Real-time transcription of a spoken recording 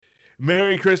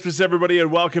Merry Christmas, everybody,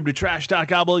 and welcome to Trash Talk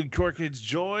Gobbledygook. It's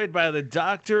joined by the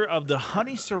doctor of the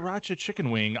honey sriracha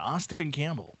chicken wing, Austin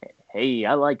Campbell. Hey,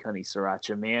 I like honey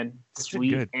sriracha, man.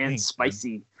 Sweet and spicy.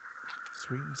 Man.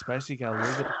 Sweet and spicy, got a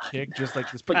little bit of kick, just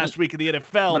like this past week in the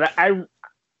NFL. But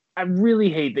I really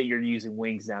hate that you're using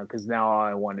wings now, because now all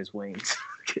I want is wings.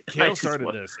 Kale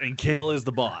started this, and Kale is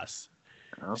the boss.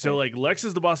 Okay. So, like, Lex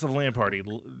is the boss of Land Party.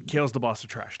 Kale's the boss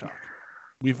of Trash Talk.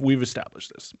 We've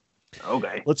established this.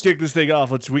 Okay. Let's kick this thing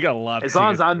off. We got a lot. As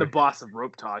long as I'm the boss of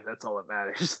Rope Talk, that's all that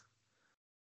matters.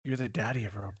 You're the daddy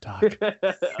of Rope Talk.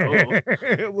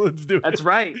 Let's do it. That's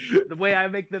right. The way I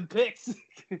make them picks.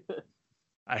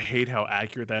 I hate how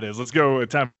accurate that is. Let's go.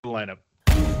 Time for the lineup.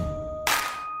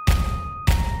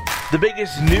 The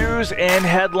biggest news and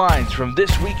headlines from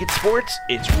this week in sports,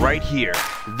 it's right here.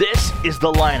 This is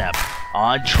the lineup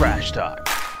on Trash Talk.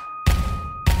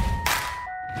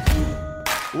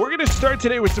 We're going to start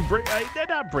today with some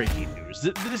not breaking news.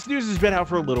 This news has been out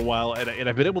for a little while, and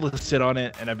I've been able to sit on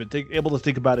it, and I've been able to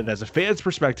think about it as a fan's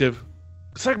perspective.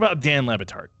 Let's talk about Dan Le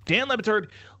Batard. Dan Le Batard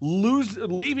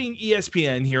leaving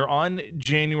ESPN here on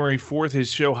January 4th.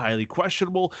 His show, Highly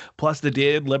Questionable, plus the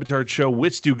Dan Le Batard show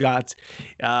with Stu Gatz,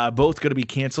 both going to be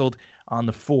canceled on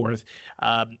the 4th.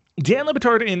 Dan Le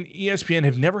Batard and ESPN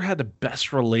have never had the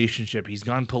best relationship. He's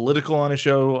gone political on a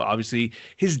show. Obviously,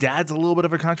 his dad's a little bit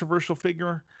of a controversial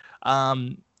figure.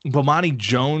 Bomani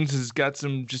Jones has got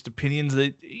some just opinions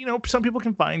that, some people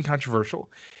can find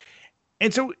controversial.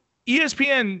 And so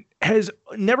ESPN has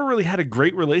never really had a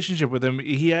great relationship with him.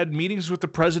 He had meetings with the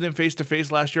president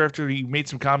face-to-face last year after he made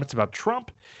some comments about Trump.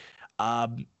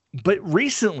 But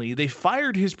recently, they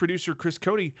fired his producer, Chris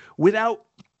Cody, without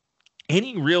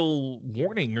any real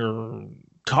warning or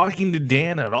talking to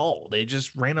Dan at all. They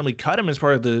just randomly cut him as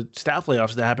part of the staff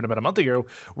layoffs that happened about a month ago,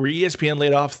 where ESPN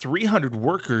laid off 300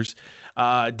 workers.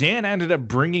 Dan ended up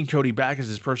bringing Cody back as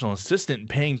his personal assistant and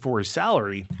paying for his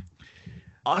salary.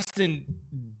 Austin,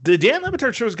 the Dan Le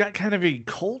Batard show's got kind of a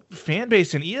cult fan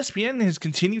base, and ESPN has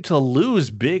continued to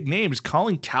lose big names.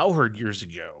 Colin Cowherd years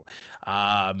ago.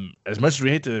 As much as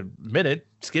we hate to admit it,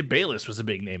 Skip Bayless was a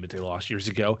big name that they lost years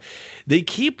ago. They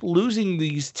keep losing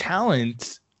these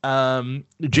talents.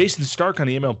 Jason Stark on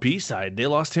the MLB side, they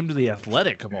lost him to the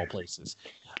Athletic of all places.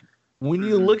 When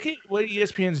you look at what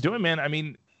ESPN's doing, man, I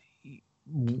mean,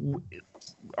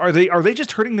 are they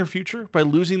just hurting their future by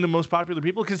losing the most popular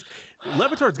people? Because Le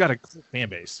Batard's got a fan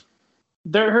base.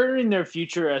 They're hurting their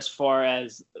future as far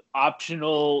as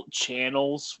optional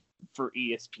channels for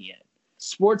ESPN.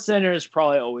 SportsCenter is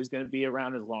probably always going to be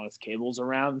around as long as cable's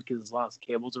around, because as long as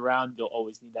cable's around, you'll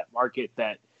always need that market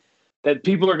that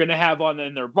people are going to have on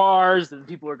in their bars and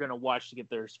people are going to watch to get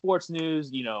their sports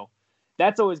news.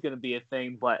 That's always going to be a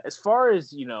thing. But as far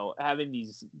as, having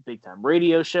these big time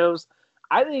radio shows,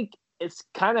 I think it's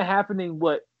kind of happening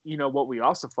what we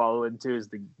also follow into is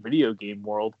the video game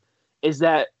world, is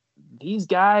that these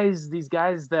guys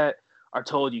that are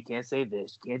told you can't say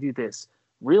this, you can't do this,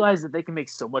 realize that they can make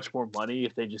so much more money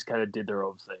if they just kind of did their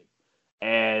own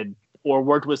thing or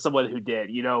worked with someone who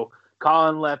did.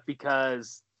 Colin left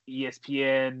because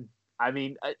ESPN, I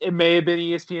mean, it may have been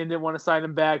ESPN didn't want to sign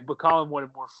him back, but Colin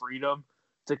wanted more freedom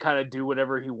to kind of do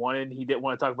whatever he wanted. He didn't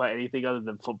want to talk about anything other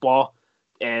than football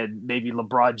and maybe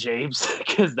LeBron James,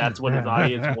 because that's what his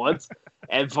audience wants.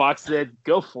 And Fox said,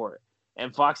 go for it.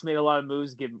 And Fox made a lot of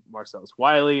moves, get Marcellus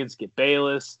Wiley and Skip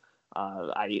Bayless.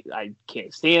 I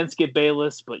can't stand Skip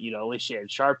Bayless, but at least Shannon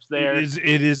Sharp's there.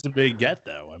 It is a big get,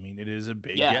 though. I mean, it is a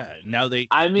big get. Now they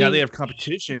have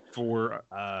competition for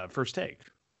First Take.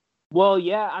 Well,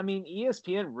 yeah. I mean,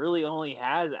 ESPN really only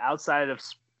has outside of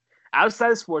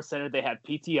SportsCenter, they have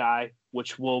PTI,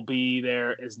 which will be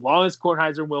there as long as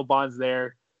Kornheiser and Wilbon's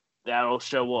there. That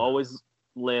show will always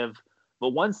live. But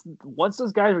once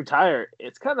those guys retire,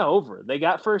 it's kind of over. They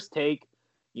got First Take,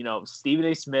 Stephen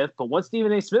A. Smith. But once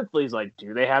Stephen A. Smith leaves,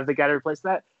 do they have the guy to replace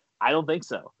that? I don't think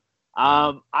so.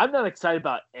 I'm not excited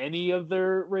about any of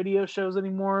their radio shows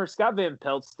anymore. Scott Van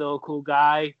Pelt's still a cool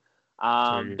guy.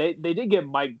 They did get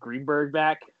Mike Greenberg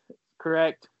back,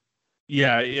 correct?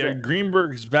 Yeah, sure.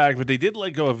 Greenberg's back, but they did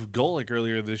let go of Golick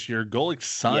earlier this year. Golick's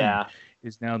son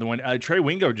is now the one. Trey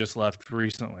Wingo just left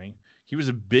recently. He was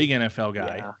a big NFL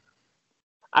guy. Yeah.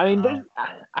 I mean,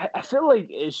 I feel like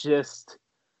it's just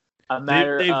a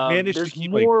matter they've of managed to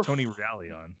keep Tony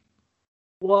Reale on.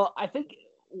 Well, I think,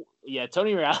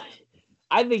 Tony Reale.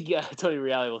 I think Tony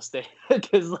Reale will stay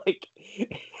because,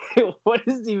 what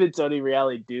does even Tony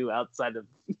Reale do outside of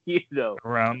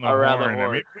around the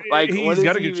horn? I mean, he's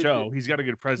got a good show. He's got a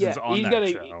good presence on that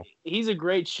show. He's a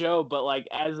great show, but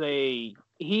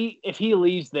if he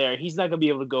leaves there, he's not gonna be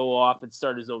able to go off and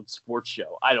start his own sports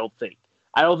show. I don't think.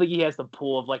 I don't think he has the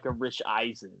pull of like a Rich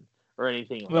Eisen or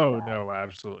anything like that. No,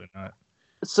 absolutely not.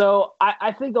 So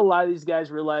I think a lot of these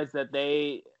guys realize that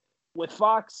with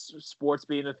Fox Sports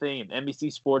being a thing and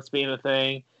NBC Sports being a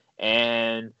thing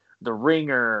and The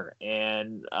Ringer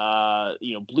and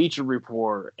Bleacher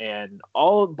Report and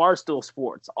all Barstool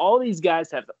Sports, all these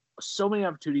guys have so many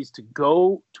opportunities to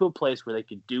go to a place where they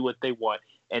can do what they want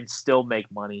and still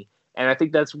make money. And I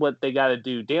think that's what they got to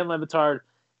do. Dan Le Batard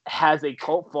has a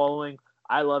cult following.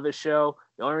 I love his show.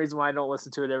 The only reason why I don't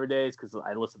listen to it every day is because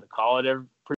I listen to Call It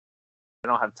I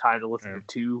don't have time to listen to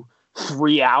 2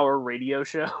 3-hour radio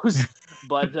shows.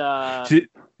 But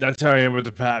that's how I am with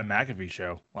the Pat McAfee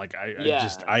show. Like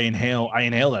I inhale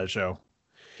that show.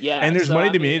 Yeah, and there's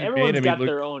money to be made. Everyone's got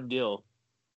their own deal.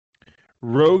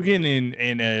 Rogan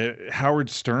and Howard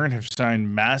Stern have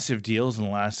signed massive deals in the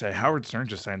last. Howard Stern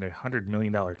just signed a $100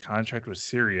 million contract with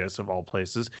Sirius of all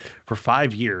places for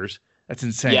 5 years. That's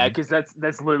insane. Yeah, because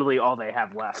that's literally all they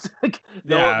have left.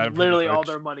 Literally all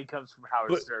their money comes from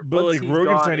Howard Stern. But like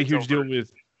Rogan signed a huge deal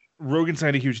with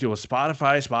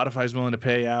Spotify. Spotify's willing to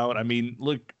pay out. I mean,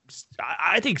 look,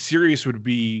 I think Sirius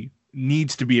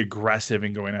needs to be aggressive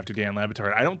in going after Dan Le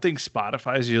Batard. I don't think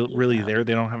Spotify is really there.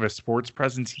 They don't have a sports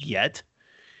presence yet.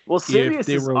 Well, Sirius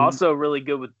is also really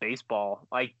good with baseball.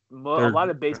 Like a lot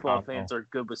of baseball fans are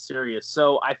good with Sirius.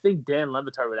 So I think Dan Le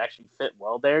Batard would actually fit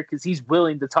well there because he's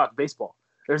willing to talk baseball.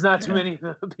 There's not too many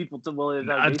people willing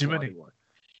to talk baseball anymore.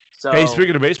 So, hey,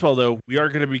 speaking of baseball, though, we are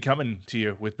going to be coming to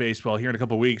you with baseball here in a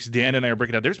couple of weeks. Dan and I are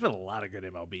breaking out. There's been a lot of good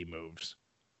MLB moves.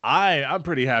 I'm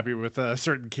pretty happy with a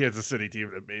certain Kansas City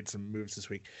team that made some moves this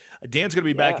week. Dan's going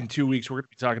to be back in 2 weeks. We're going to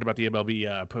be talking about the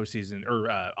MLB postseason or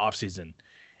offseason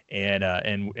and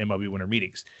MLB winter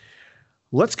meetings.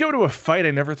 Let's go to a fight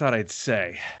I never thought I'd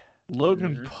say.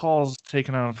 Logan Paul's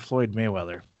taking on Floyd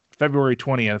Mayweather, February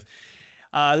 20th.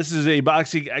 This is a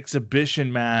boxing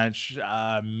exhibition match.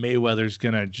 Mayweather's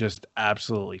going to just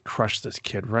absolutely crush this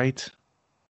kid, right?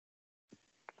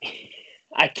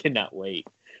 I cannot wait.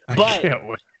 But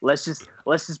let's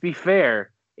just be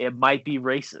fair. It might be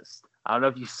racist. I don't know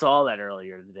if you saw that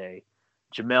earlier today.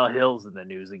 Jamel Hill's in the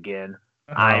news again.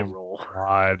 Eye roll.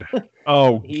 God.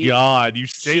 Oh, God. You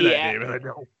say that name, and I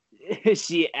know.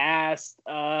 She asked,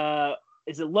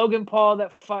 is it Logan Paul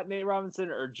that fought Nate Robinson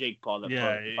or Jake Paul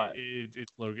that fought?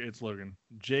 It's Logan. It's Logan.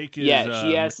 Jake is. Yeah,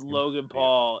 she asked Logan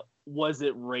Paul, was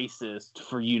it racist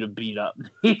for you to beat up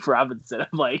Nate Robinson? I'm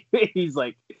like, he's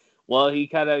like, well, he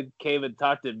kind of came and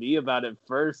talked to me about it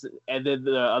first, and then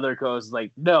the other co-host was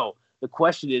like, no, the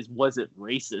question is, was it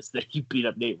racist that you beat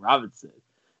up Nate Robinson?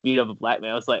 Beat up a black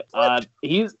man. I was like,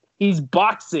 he's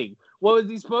boxing. What was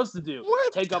he supposed to do?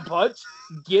 What? Take a punch?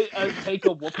 Take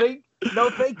a whooping? No,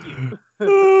 thank you.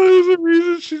 There's a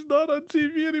reason she's not on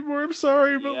TV anymore. I'm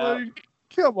sorry, but like,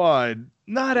 come on.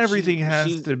 Not everything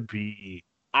has to be.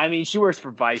 I mean, she works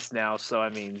for Vice now, so I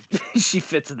mean, she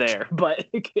fits there. But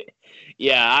I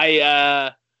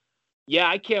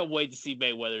can't wait to see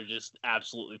Mayweather just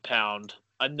absolutely pound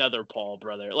another Paul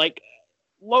brother. Like,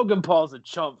 Logan Paul's a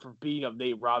chump for beating up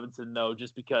Nate Robinson, though,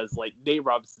 just because like Nate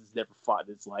Robinson's never fought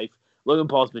in his life. Logan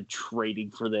Paul's been training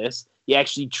for this. He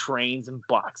actually trains and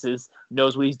boxes,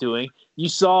 knows what he's doing. You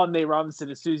saw Nate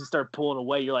Robinson, as soon as he started pulling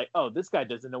away, you're like, oh, this guy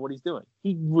doesn't know what he's doing.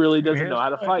 He really doesn't know how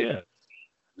to fight.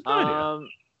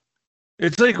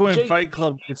 It's like when Fight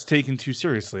Club gets taken too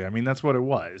seriously. I mean, that's what it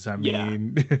was. I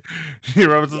mean,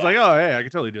 Robinson's like, oh, hey, I can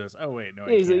totally do this. Oh, wait, no, I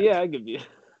can't. Like, I can be.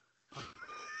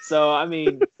 So, I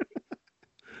mean,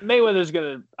 Mayweather's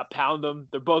going to pound him.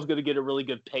 They're both going to get a really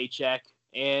good paycheck.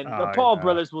 And the Paul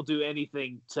brothers will do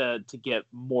anything to get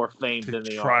more fame than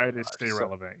they are. To stay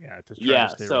relevant. Yeah, to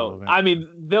stay relevant. I mean,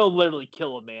 they'll literally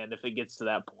kill a man if it gets to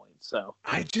that point. So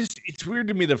it's weird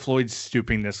to me that Floyd's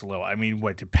stooping this low. I mean,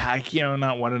 what, did Pacquiao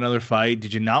not want another fight?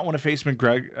 Did you not want to face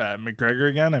McGregor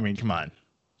again? I mean, come on.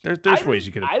 There's ways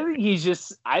you could. I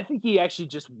think he actually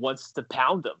just wants to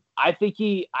pound him. I think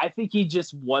he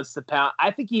just wants to pound.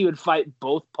 I think he would fight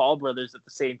both Paul brothers at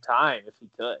the same time if he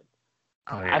could.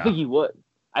 Oh, yeah. I think he would.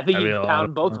 I think he'd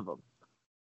pound both of them.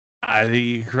 I think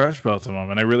he crushed both of them,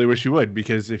 and I really wish he would,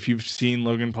 because if you've seen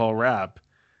Logan Paul rap,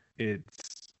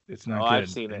 it's not good. I've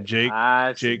seen it.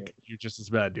 Jake, you're just as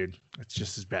bad, dude. It's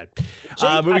just as bad.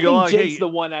 Moving along. Jake's the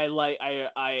one I like.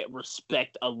 I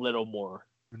respect a little more.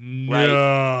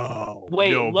 No.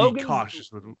 Right? Wait, be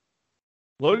cautious with.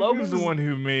 Logan's the one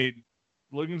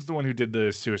who did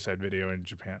the suicide video in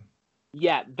Japan.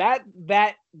 Yeah, that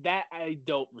I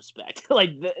don't respect.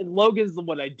 Like Logan's the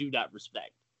one I do not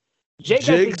respect.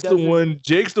 Jake's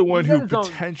the one who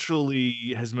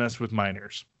potentially has messed with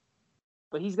minors.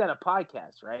 But he's got a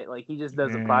podcast, right? Like he just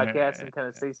does a podcast and kind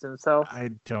of says to himself. I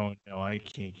don't know. I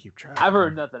can't keep track. I've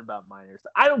heard nothing about minors.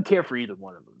 I don't care for either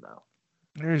one of them though.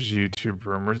 There's YouTube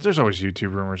rumors. There's always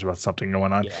YouTube rumors about something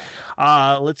going on.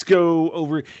 Yeah. Let's go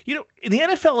over. The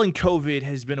NFL and COVID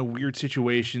has been a weird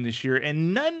situation this year,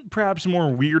 and none perhaps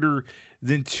more weirder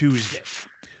than Tuesday.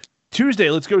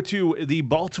 Let's go to the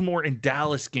Baltimore and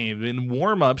Dallas game. In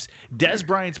warm-ups, Dez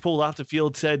Bryant's pulled off the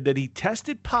field, said that he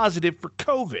tested positive for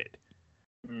COVID.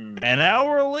 An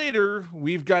hour later,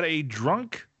 we've got a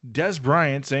drunk Dez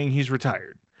Bryant saying he's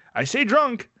retired. I say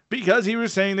drunk because he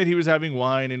was saying that he was having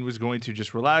wine and was going to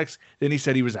just relax. Then he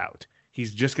said he was out.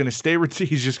 He's just going to stay.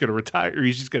 He's just going to retire.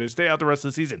 He's just going to stay out the rest of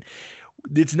the season.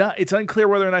 It's unclear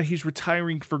whether or not he's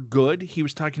retiring for good. He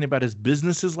was talking about his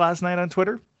businesses last night on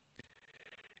Twitter.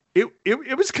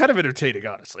 It was kind of entertaining,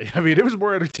 honestly. I mean, it was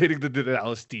more entertaining than the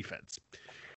Dallas defense.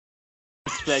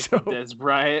 Dez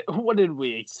Bryant. What did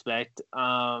we expect?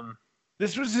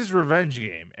 This was his revenge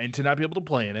game, and to not be able to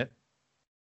play in it.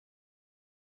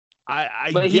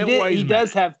 But he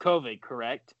does have COVID,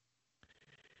 correct?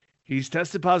 He's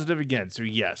tested positive again, so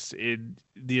yes.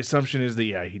 The assumption is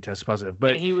that he tested positive,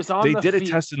 but he was on they the did a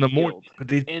test in the morning, but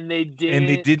they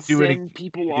didn't do any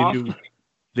people off.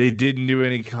 They didn't do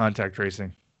any contact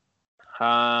tracing. So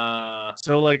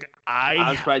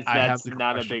I'm surprised that's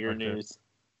not a bigger news.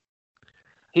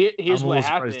 Here's what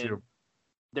happened.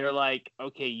 They're like,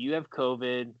 okay, you have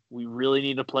COVID. We really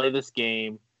need to play this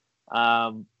game.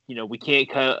 We can't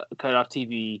cut off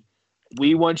TV.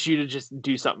 We want you to just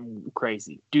do something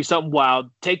crazy, do something wild,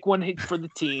 take one hit for the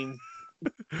team.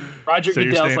 Roger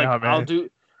Goodell's like,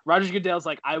 Roger Goodell's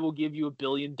like, I will give you $1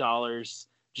 billion.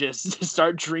 Just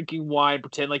start drinking wine,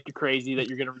 pretend like you're crazy, that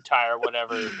you're gonna retire,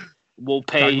 whatever. We'll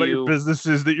pay you. Your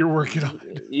businesses that you're working on.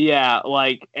 Yeah,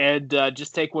 and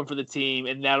just take one for the team,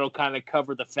 and that'll kind of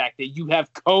cover the fact that you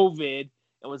have COVID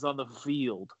and was on the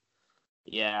field.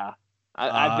 Yeah.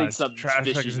 I think something trash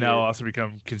has now also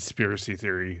become conspiracy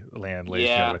theory land, ladies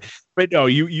and gentlemen. But no,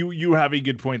 you have a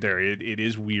good point there. It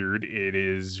is weird. It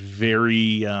is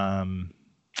very I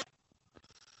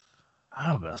don't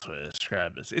know the best way to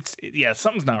describe this.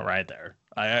 Something's not right there.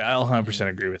 I'll 100%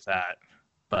 agree with that.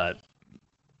 But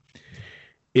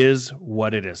is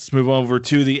what it is. Let's move over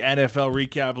to the NFL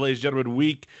recap, ladies and gentlemen.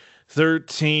 Week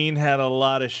 13 had a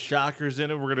lot of shockers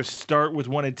in it. We're going to start with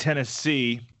one in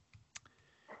Tennessee.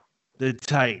 The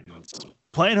Titans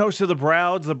playing host to the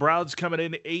Browns. The Browns coming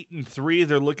in 8-3.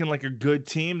 They're looking like a good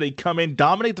team. They come in,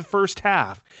 dominate the first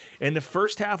half, and the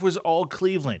first half was all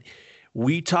Cleveland.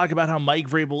 We talk about how Mike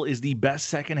Vrabel is the best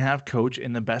second half coach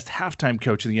and the best halftime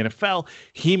coach in the NFL.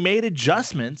 He made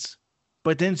adjustments,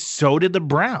 but then so did the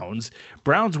Browns.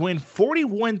 Browns win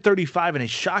 41-35 in a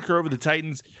shocker over the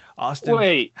Titans. Austin.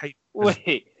 Wait.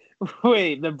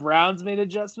 The Browns made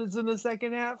adjustments in the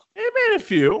second half? They made a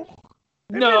few.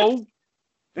 They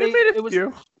made a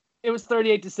few. It was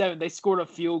 38-7. They scored a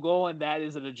field goal, and that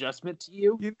is an adjustment to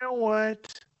you? You know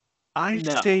what? I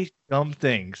say dumb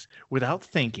things without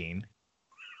thinking.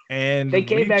 And they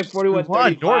came back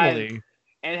 41-35. Normally.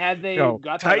 And had they got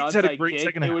that Titans had a onside great kick,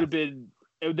 second half.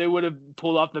 They would have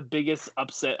pulled off the biggest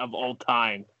upset of all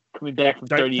time, coming back from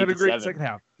 38-7. Had a great second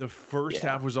half. The first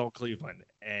half was all Cleveland,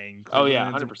 and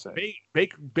 100%.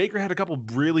 Baker had a couple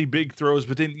really big throws,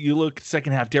 but then you look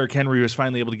second half. Derrick Henry was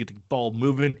finally able to get the ball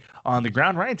moving on the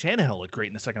ground. Ryan Tannehill looked great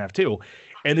in the second half too,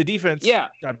 and the defense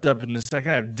stepped up in the second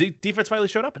half. Defense finally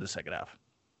showed up in the second half.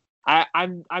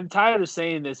 I'm tired of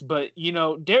saying this, but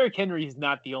Derrick Henry is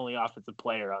not the only offensive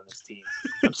player on this team.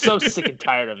 I'm so sick and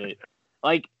tired of it.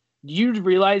 Like, do you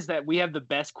realize that we have the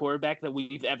best quarterback that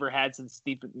we've ever had since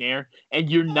Steve McNair, and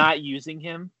you're not using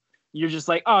him? You're just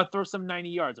like, throw some 90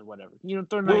 yards or whatever.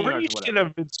 Throw 90 yards or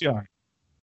whatever. Vince Young?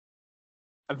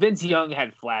 Vince Young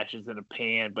had flashes in a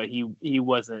pan, but he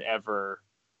wasn't ever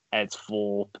at its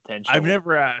full potential. I've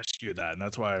never asked you that, and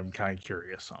that's why I'm kind of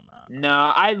curious on that. No,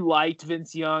 I liked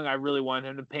Vince Young. I really wanted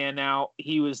him to pan out.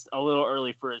 He was a little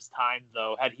early for his time,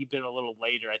 though. Had he been a little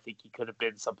later, I think he could have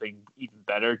been something even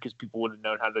better because people would have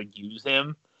known how to use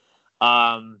him.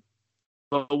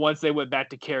 But once they went back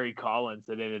to Kerry Collins,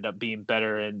 it ended up being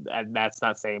better, and that's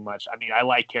not saying much. I mean, I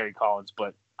like Kerry Collins,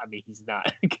 but, he's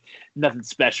not nothing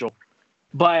special.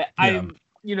 But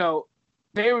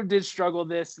they did struggle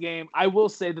this game. I will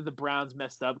say that the Browns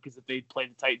messed up because if they play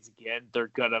the Titans again, they're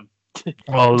gonna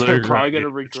they're probably gonna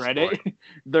regret it.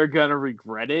 They're gonna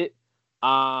regret it.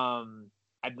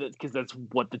 Because that's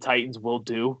what the Titans will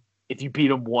do. If you beat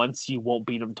them once, you won't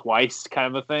beat them twice,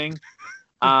 kind of a thing.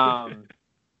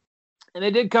 And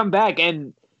they did come back,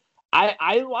 and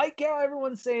I like how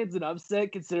everyone's saying it's an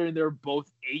upset considering they're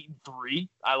both 8-3.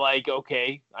 I like,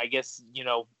 okay, I guess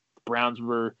Browns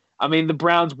were. I mean, the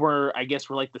Browns were, I guess,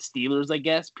 were like the Steelers. I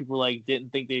guess people like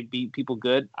didn't think they'd beat people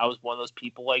good. I was one of those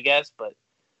people, I guess, but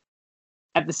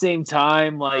at the same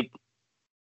time, like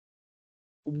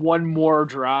one more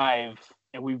drive,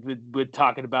 and we've been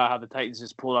talking about how the Titans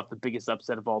just pulled off the biggest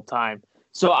upset of all time.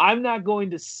 So I'm not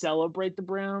going to celebrate the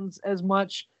Browns as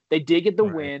much. They did get the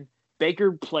win.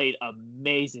 Baker played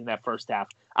amazing that first half.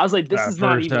 I was like, this is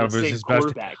not even the same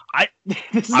quarterback.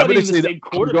 This is not even the same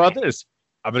quarterback.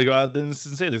 I'm going to go out there and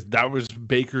say this. That was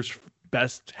Baker's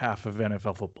best half of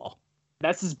NFL football.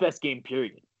 That's his best game,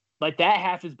 period. Like, that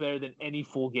half is better than any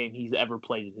full game he's ever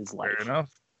played in his life. Fair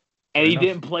enough. And he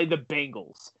didn't play the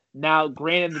Bengals. Now,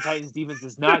 granted, the Titans' defense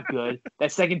is not good.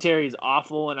 That secondary is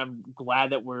awful, and I'm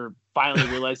glad that we're finally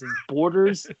realizing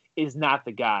Borders is not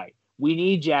the guy. We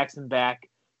need Jackson back.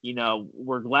 You know,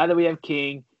 we're glad that we have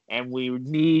King, and we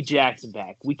need Jackson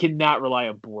back. We cannot rely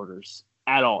on Borders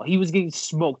at all. He was getting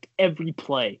smoked every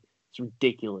play. It's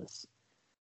ridiculous.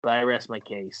 But I rest my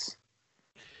case.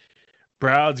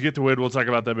 Browns get the win. We'll talk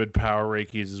about them in power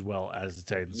rankings as well as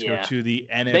the Titans. Go to the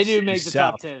NFC They do make the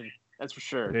South. top 10. That's for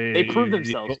sure. They proved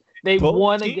themselves. They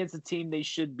won against a team they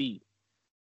should beat.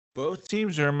 Both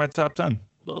teams are in my top 10.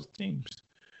 Both teams.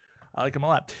 I like them a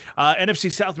lot.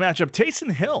 NFC South matchup.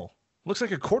 Taysom Hill looks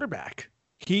like a quarterback.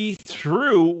 He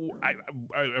threw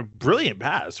a brilliant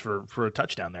pass for a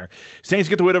touchdown there. Saints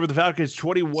get the win over the Falcons,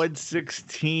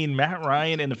 21-16. Matt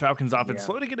Ryan and the Falcons offense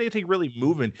slow to get anything really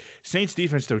moving. Saints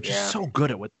defense, though, just so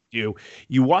good at what they do.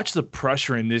 You watch the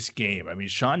pressure in this game. I mean,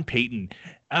 Sean Payton,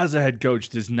 as a head coach,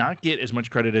 does not get as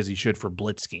much credit as he should for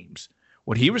blitz schemes.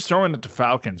 What he was throwing at the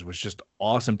Falcons was just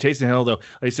awesome. Taysom Hill, though,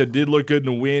 like I said, did look good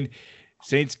in the win.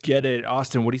 Saints get it.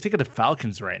 Austin, what do you think of the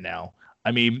Falcons right now? I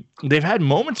mean, they've had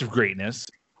moments of greatness,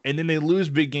 and then they lose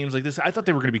big games like this. I thought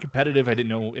they were going to be competitive. I didn't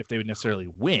know if they would necessarily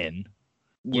win.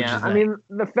 Yeah, I mean,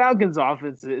 the Falcons'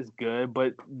 offense is good,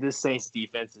 but this Saints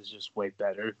defense is just way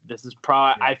better. This is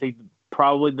I think,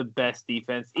 probably the best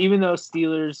defense. Even though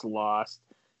Steelers lost,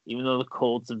 even though the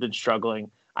Colts have been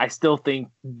struggling, I still think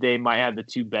they might have the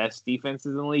two best defenses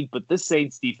in the league. But this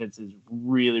Saints defense is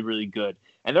really, really good,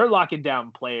 and they're locking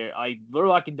down they're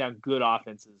locking down good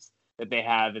offenses that they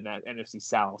have in that NFC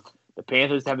South. The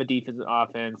Panthers have a defensive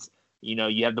offense. You know,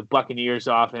 you have the Buccaneers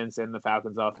offense and the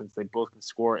Falcons offense. They both can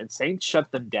score, and Saints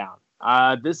shut them down.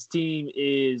 This team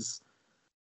is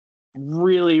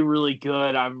really, really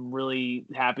good. I'm really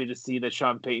happy to see that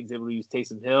Sean Payton's able to use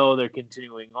Taysom Hill. They're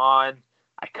continuing on.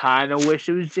 I kind of wish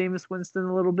it was Jameis Winston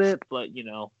a little bit, but, you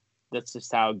know, that's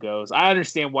just how it goes. I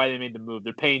understand why they made the move.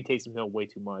 They're paying Taysom Hill way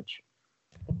too much.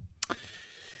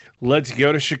 Let's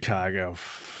go to Chicago.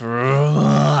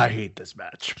 I hate this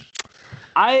match.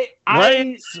 I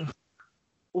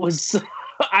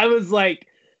was like,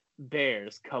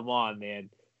 Bears, come on, man.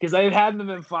 Because I've had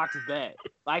them in Fox Bet.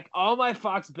 Like, all my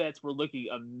Fox bets were looking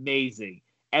amazing.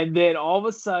 And then all of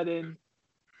a sudden,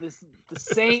 the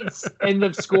Saints end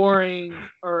up scoring,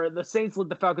 or the Saints let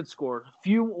the Falcons score.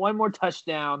 One more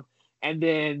touchdown, and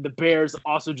then the Bears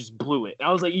also just blew it. And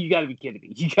I was like, you got to be kidding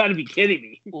me. You got to be kidding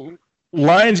me.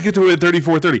 Lions get to win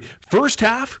 34-30. First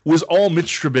half was all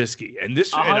Mitch Trubisky, and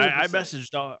this. And I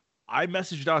messaged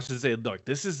Austin and said, "Look,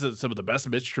 this is some of the best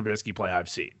Mitch Trubisky play I've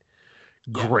seen.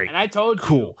 Great, and I told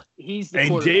you, he's the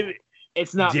quarterback.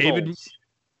 It's not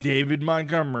David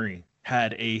Montgomery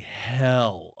had a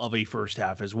hell of a first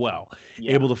half as well,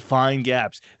 able to find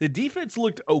gaps. The defense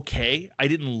looked okay. I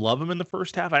didn't love them in the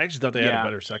first half. I actually thought they had a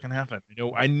better second half.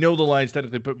 I know the Lions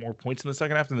technically put more points in the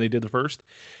second half than they did the first.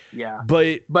 Yeah,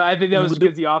 but I think that was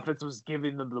because the offense was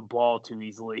giving them the ball too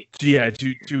easily. Yeah,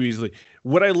 too easily.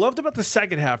 What I loved about the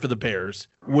second half of the Bears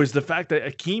was the fact that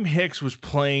Akeem Hicks was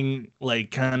playing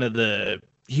like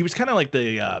he was kind of like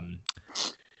the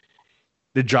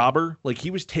jobber. Like, he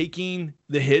was taking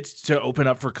the hits to open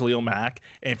up for Khalil Mack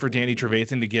and for Danny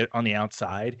Trevathan to get on the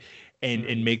outside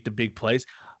and make the big plays.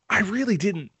 I really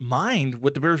didn't mind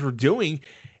what the Bears were doing.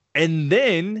 And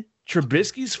then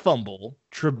Trubisky's fumble,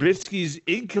 Trubisky's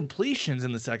incompletions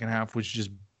in the second half was just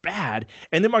bad.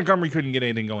 And then Montgomery couldn't get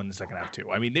anything going in the second half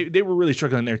too. I mean, they were really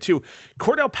struggling there too.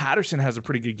 Cordell Patterson has a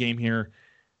pretty good game here,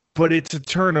 but it's a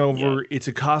turnover. It's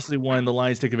a costly one. The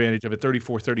Lions take advantage of it.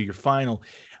 34-30, your final.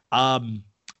 Why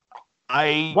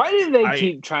did they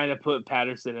keep trying to put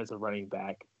Patterson as a running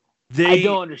back? I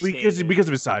don't understand. Because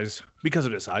of his size. Because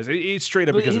of his size. It's straight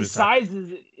up because of his size.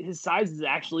 His size is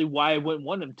actually why I wouldn't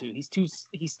want him to.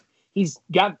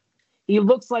 He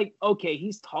looks like, okay,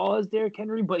 he's tall as Derrick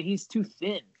Henry, but he's too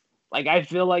thin. Like, I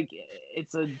feel like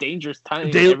it's a dangerous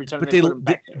time every time they put him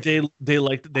back there. They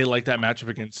like that matchup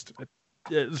against.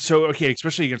 So okay,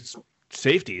 especially against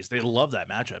safeties, they love that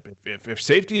matchup. If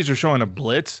safeties are showing a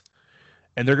blitz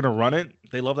and they're going to run it.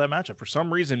 They love that matchup. For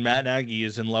some reason, Matt Nagy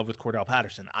is in love with Cordell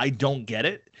Patterson. I don't get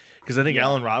it because I think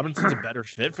Allen Robinson's a better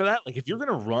fit for that. Like if you're going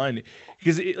to run,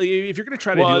 because if you're going to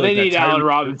try to do they like need Allen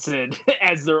Robinson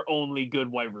as their only good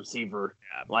wide receiver.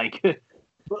 Like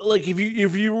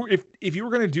if you were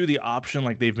going to do the option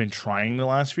like they've been trying the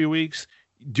last few weeks,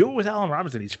 do it with Allen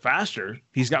Robinson. He's faster.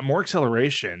 He's got more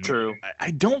acceleration. True.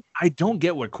 I don't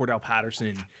get what Cordell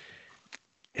Patterson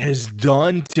has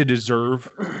done to deserve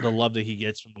the love that he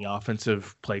gets from the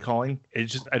offensive play calling.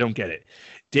 It's just I don't get it.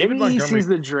 David Maybe Montgomery, he sees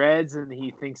the dreads and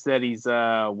he thinks that he's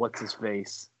what's his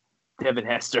face? Devin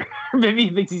Hester. Maybe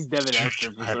he thinks he's Devin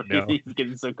Hester for some reason. He's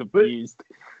getting so confused. But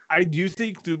I do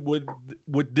think that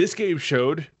what this game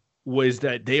showed was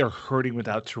that they are hurting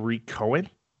without Tariq Cohen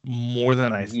more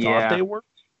than I thought they were.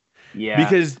 Yeah.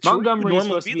 Because Montgomery's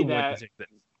supposed to be that.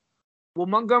 Well,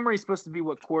 Montgomery's supposed to be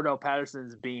what Cordell Patterson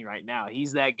is being right now.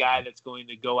 He's that guy that's going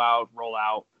to go out, roll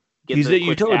out, get he's the the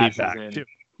utility back in. Too.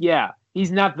 Yeah, he's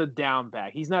not the down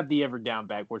back. He's not the ever down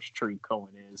back, which Tariq Cohen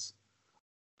is.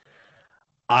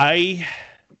 I'm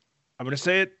going to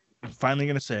say it. I'm finally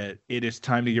going to say it. It is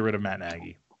time to get rid of Matt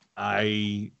Nagy.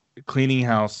 Cleaning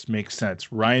house makes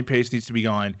sense. Ryan Pace needs to be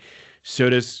gone. So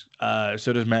does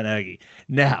Matt Nagy.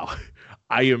 Now,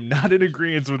 I am not in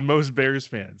agreement with most Bears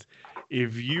fans.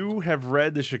 If you have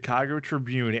read the Chicago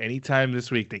Tribune anytime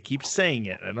this week, they keep saying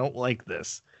it. I don't like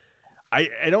this. I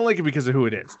don't like it because of who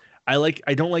it is. I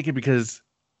don't like it because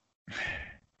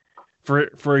for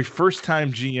a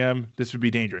first-time GM, this would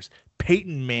be dangerous.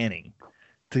 Peyton Manning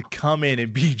to come in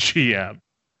and be GM.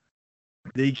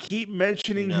 They keep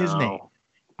mentioning his name.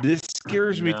 This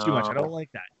scares me too much. I don't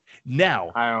like that.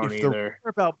 Now, I don't either.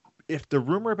 If the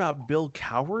rumor about Bill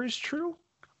Cowher is true,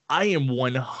 I am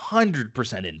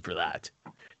 100% in for that.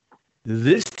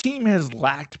 This team has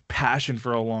lacked passion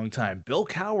for a long time. Bill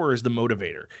Cowher is the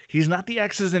motivator. He's not the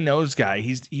X's and O's guy.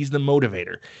 He's the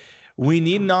motivator. We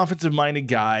need an offensive-minded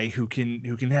guy who can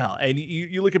help. And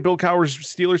you look at Bill Cowher's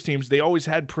Steelers teams; they always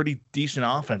had pretty decent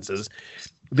offenses.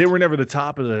 They were never the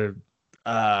top of the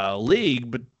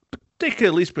league, but they could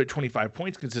at least put 25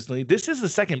 points consistently. This is the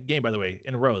second game, by the way,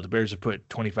 in a row the Bears have put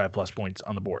 25 plus points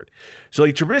on the board. So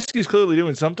like Trubisky's clearly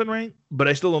doing something right, but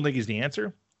I still don't think he's the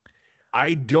answer.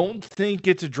 I don't think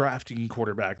it's a drafting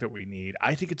quarterback that we need.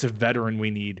 I think it's a veteran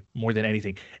we need more than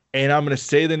anything. And I'm going to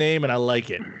say the name, and I like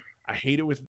it. I hate it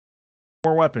with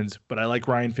more weapons, but I like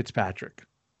Ryan Fitzpatrick.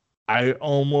 I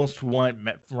almost want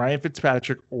Ryan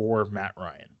Fitzpatrick or Matt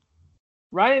Ryan.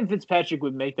 Ryan Fitzpatrick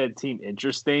would make that team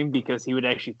interesting because he would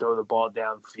actually throw the ball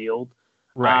downfield.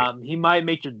 Right. He might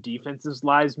make your defense's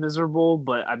lives miserable,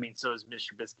 but I mean, so is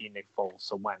Mr. Trubisky and Nick Foles,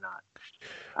 so why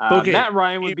not? Okay. Matt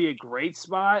Ryan would be a great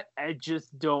spot. I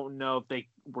just don't know if they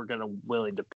were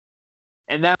willing to.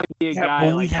 And that would be a guy.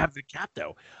 Well, we have the cap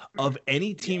though. Of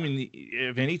any team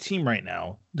of any team right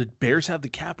now, the Bears have the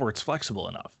cap where it's flexible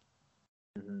enough.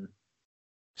 Mm-hmm.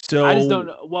 So I just don't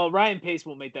know. Well, Ryan Pace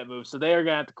won't make that move, so they are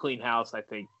going to have to clean house, I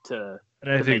think.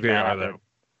 I think they are though.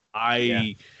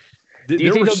 Do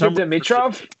you think they'll get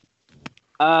Dimitrov,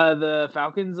 the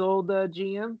Falcons' old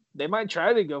GM? They might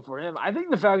try to go for him. I think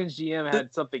the Falcons GM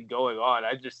had something going on.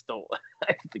 I just don't.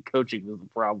 I think the coaching was the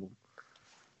problem.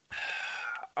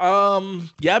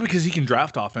 Yeah, because he can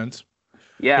draft offense.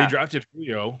 Yeah, he drafted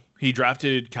Julio. He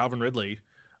drafted Calvin Ridley.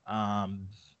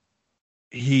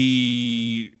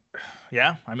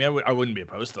 Yeah, I mean, I wouldn't be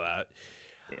opposed to that.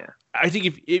 Yeah, I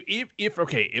think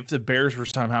if the Bears were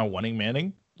somehow wanting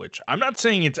Manning, which I'm not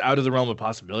saying it's out of the realm of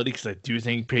possibility, because I do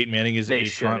think Peyton Manning is a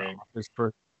front office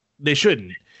person. They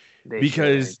shouldn't,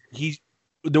 because he's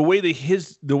the way that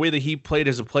he played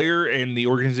as a player and the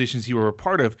organizations he were a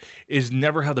part of is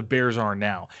never how the Bears are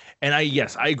now. And I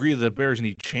agree that the Bears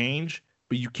need change,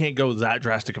 but you can't go that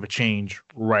drastic of a change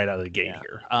right out of the gate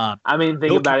here. I mean,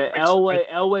 think about it.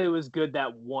 Elway was good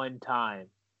that one time,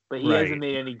 but he hasn't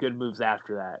made any good moves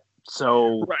after that.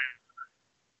 So,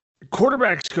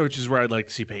 quarterbacks coach is where I'd like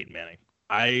to see Peyton Manning.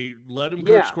 I let him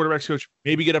coach quarterbacks coach,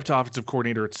 maybe get up to offensive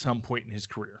coordinator at some point in his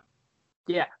career.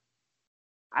 Yeah.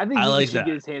 I think he should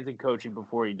get his hands in coaching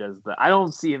before he does that. I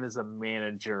don't see him as a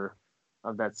manager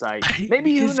of that site.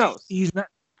 Maybe, who knows? He's not.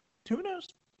 Who knows?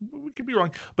 We could be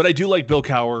wrong. But I do like Bill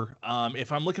Cowher.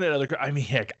 If I'm looking at other, I mean,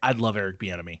 heck, I'd love Eric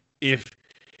Bieniemy. If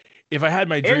I had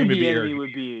my dream, Bieniemy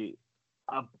would be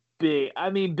a big. I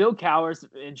mean, Bill Cowher's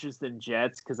interest in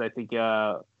Jets because I think,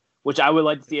 which I would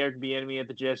like to see Eric Bieniemy at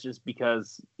the Jets just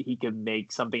because he could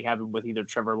make something happen with either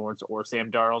Trevor Lawrence or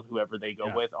Sam Darnold, whoever they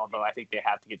go with. Although I think they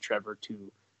have to get Trevor to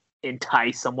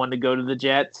entice someone to go to the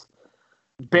Jets.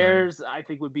 Bears, I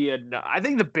think would be I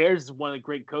think the Bears is one of the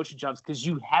great coaching jobs because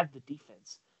you have the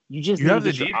defense. You just need to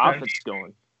get your offense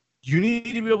going. You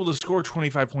need to be able to score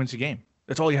 25 points a game.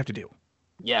 That's all you have to do.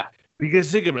 Yeah.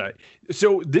 Because think about it.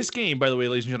 So this game, by the way,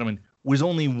 ladies and gentlemen, was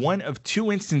only one of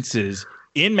 2 instances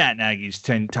in Matt Nagy's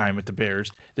time with the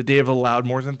Bears that they have allowed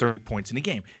more than 30 points in a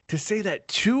game. To say that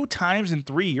 2 times in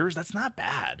 3 years, that's not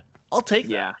bad. I'll take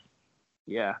that.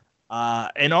 Yeah.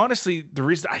 And honestly, the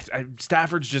reason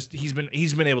Stafford's just he's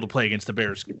been able to play against the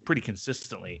Bears pretty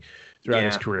consistently throughout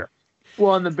his career.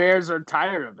 Well, and the Bears are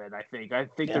tired of it. I think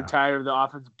they're tired of the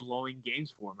offense blowing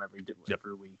games for them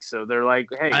every week. So they're like,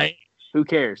 hey, who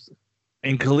cares?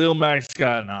 And Khalil Mack's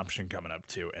got an option coming up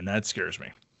too, and that scares me.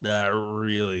 That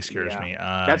really scares me.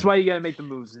 That's why you got to make the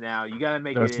moves now. You got to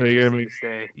make it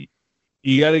stay.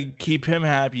 You got to keep him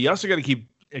happy. You also got to keep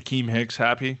Akeem Hicks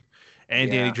happy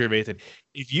and Danny Trevathan.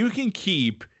 If you can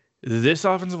keep this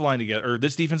offensive line together or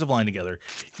this defensive line together,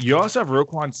 you also have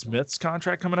Roquan Smith's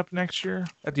contract coming up next year.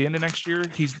 At the end of next year,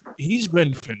 he's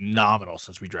been phenomenal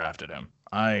since we drafted him.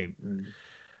 And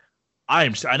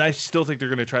I still think they're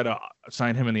going to try to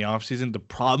sign him in the offseason. The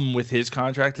problem with his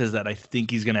contract is that I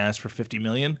think he's going to ask for $50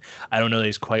 million. I don't know that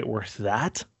he's quite worth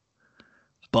that,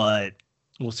 but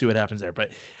we'll see what happens there.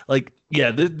 But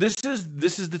this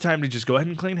is the time to just go ahead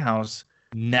and clean house.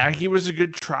 Nagy was a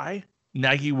good try.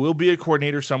 Nagy will be a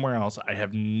coordinator somewhere else. I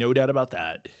have no doubt about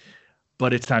that.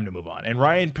 But it's time to move on. And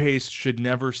Ryan Pace should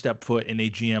never step foot in a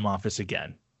GM office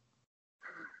again.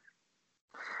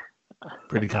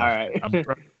 Pretty confident. All right.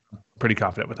 I'm pretty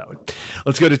confident with that one.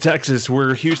 Let's go to Texas,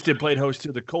 where Houston played host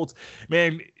to the Colts.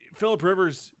 Man, Phillip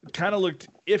Rivers kind of looked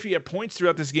iffy at points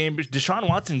throughout this game. Deshaun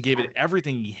Watson gave it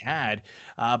everything he had,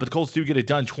 but the Colts do get it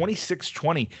done,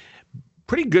 26-20.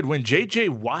 Pretty good win. J.J.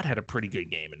 Watt had a pretty good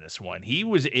game in this one. He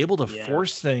was able to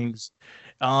force things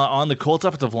on the Colts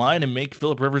offensive line and make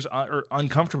Phillip Rivers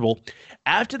uncomfortable.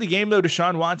 After the game, though,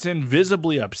 Deshaun Watson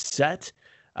visibly upset.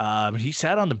 He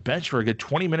sat on the bench for a good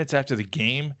 20 minutes after the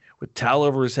game with towel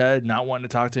over his head, not wanting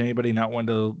to talk to anybody, not wanting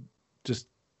to just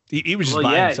 – he was just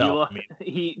by himself.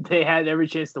 They had every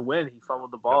chance to win. He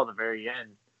fumbled the ball at the very end.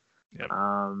 Yep.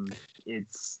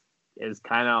 It's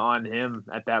kind of on him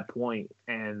at that point.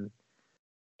 And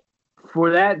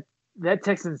for that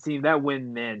Texans team, that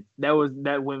win was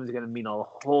going to mean a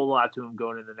whole lot to him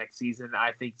going into the next season.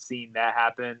 I think seeing that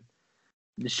happen,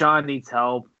 Deshaun needs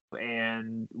help.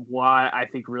 And why I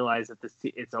think realize that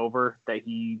it's over, that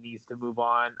he needs to move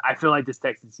on. I feel like this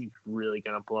Texans team's really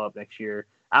going to blow up next year.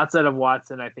 Outside of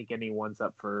Watson, I think anyone's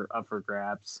up for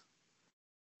grabs.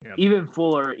 Yep. Even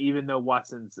Fuller, even though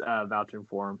Watson's vouching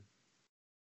for him.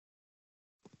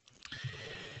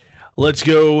 Let's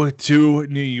go to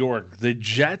New York. The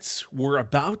Jets were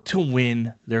about to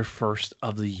win their first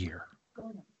of the year.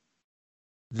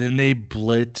 Then they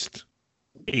blitzed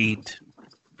 8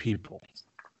 people,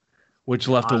 which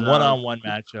left a one-on-one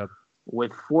matchup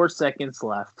with 4 seconds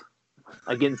left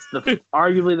against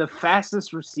arguably the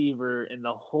fastest receiver in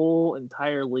the whole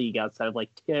entire league outside of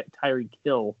Tyreek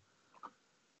Hill.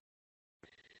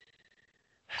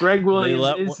 Greg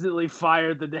Williams instantly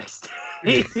fired the next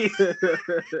day.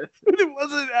 It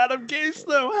wasn't Adam Gase,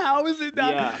 though. How is it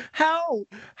not? Yeah.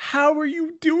 How are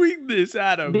you doing this,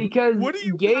 Adam? Because what do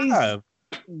you have?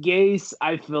 Gase,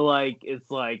 I feel like it's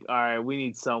like, all right, we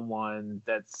need someone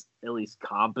that's at least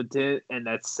competent and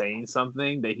that's saying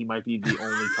something, that he might be the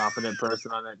only competent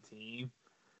person on that team.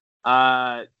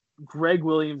 Greg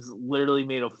Williams literally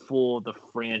made a fool of the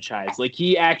franchise. Like,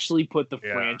 he actually put the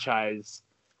franchise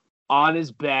on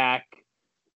his back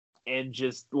and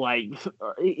just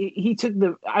he took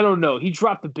I don't know, he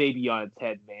dropped the baby on its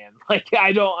head, man. Like,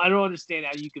 I don't understand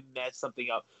how you can mess something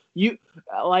up. You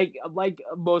like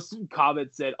most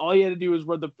comments said, all you had to do was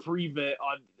run the prevent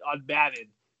on Madden.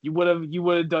 You would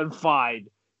have done fine.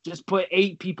 Just put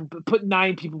 8 people, put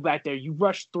 9 people back there. You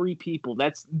rushed 3 people.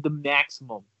 That's the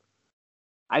maximum.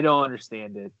 I don't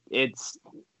understand it. It's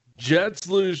Jets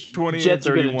lose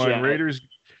 20-31.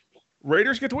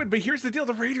 Raiders get the win, but here's the deal: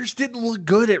 the Raiders didn't look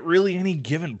good at really any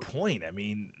given point. I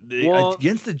mean,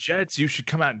 against the Jets, you should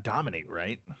come out and dominate,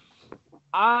 right?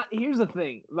 Here's the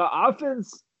thing: the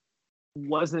offense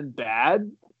wasn't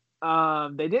bad.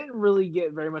 They didn't really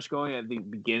get very much going at the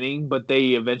beginning, but they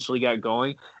eventually got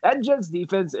going. That Jets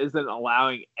defense isn't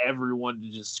allowing everyone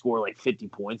to just score like 50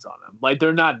 points on them. Like,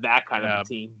 they're not that kind of a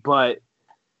team, but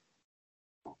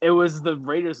it was the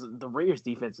Raiders. The Raiders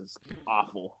defense is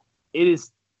awful. It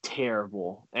is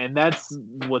terrible, and that's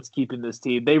what's keeping this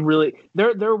team. They're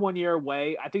 1 year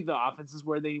away. I think the offense is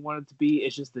where they want it to be.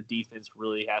 It's just the defense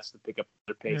really has to pick up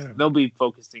their pace. They'll be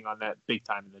focusing on that big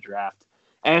time in the draft,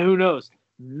 and who knows,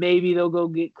 maybe they'll go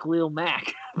get Khalil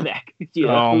Mack back.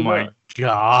 Oh my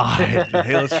god!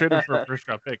 Hey, let's trade him for a first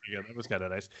round pick again. That was kind of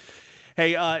nice.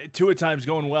 Hey, Tua time's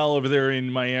going well over there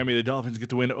in Miami. The Dolphins get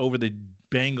the win over the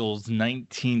Bengals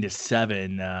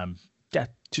 19-7. Yeah,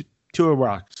 Tua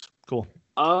rocks. Cool.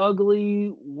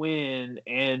 Ugly win,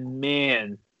 and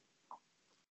man,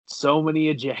 so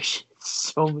many ejections,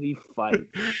 so many fights.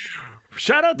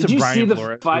 Shout out to Did you Brian see the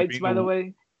Flores fights, by the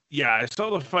way? Yeah, I saw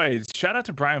the fights. Shout out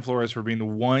to Brian Flores for being the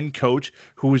one coach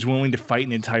who was willing to fight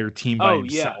an entire team by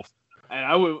himself. Yeah. And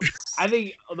I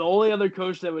think the only other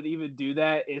coach that would even do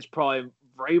that is probably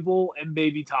Vrabel and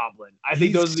maybe Tomlin. I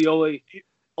think those are the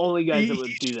only guys that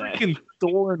would do that. Freaking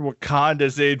Thor in Wakanda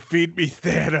saying, "Feed me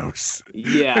Thanos."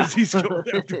 Yeah, he's going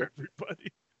after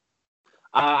everybody.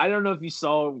 I don't know if you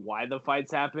saw why the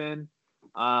fights happened.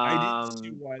 I didn't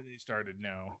see why they started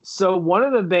now. So one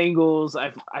of the Bengals,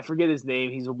 I forget his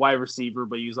name. He's a wide receiver,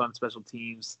 but he was on special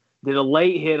teams. Did a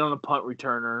late hit on a punt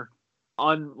returner.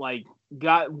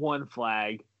 Got one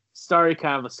flag. Started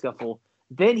kind of a scuffle.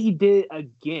 Then he did it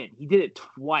again. He did it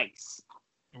twice.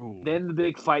 Ooh. Then the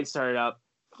big fight started up.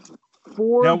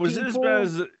 Was it as bad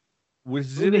as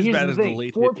the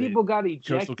late hit? 4 people got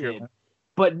ejected,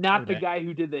 but not the guy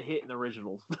who did the hit in the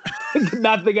original.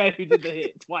 Not the guy who did the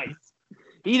hit twice.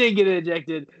 He didn't get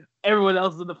ejected. Everyone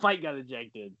else in the fight got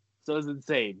ejected. So it was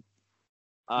insane.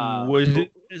 Was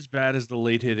it as bad as the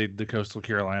late hit in the Coastal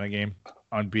Carolina game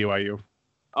on BYU?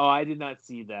 Oh, I did not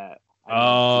see that.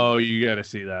 You got to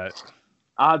see that.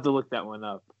 I'll have to look that one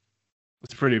up.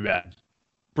 It's pretty bad.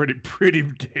 Pretty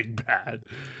dang bad.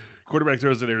 Quarterback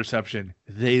throws an interception.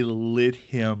 They lit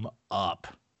him up.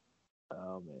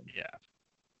 Oh, man. Yeah.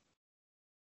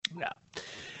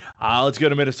 Let's go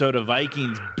to Minnesota.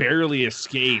 Vikings barely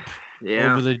escape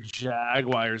over the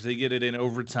Jaguars. They get it in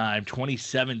overtime,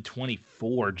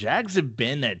 27-24. Jags have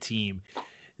been that team.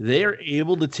 They are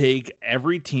able to take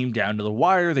every team down to the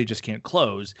wire. They just can't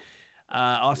close.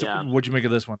 What'd you make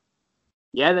of this one?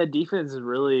 Yeah, that defense is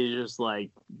really just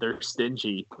they're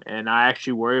stingy, and I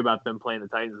actually worry about them playing the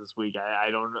Titans this week.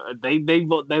 I don't know.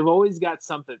 They've always got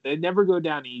something. They never go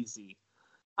down easy.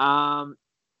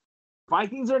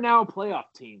 Vikings are now a playoff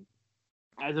team.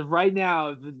 As of right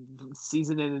now, the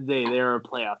season ending day, they're a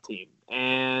playoff team.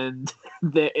 And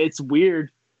it's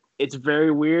weird. It's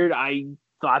very weird. I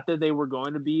thought that they were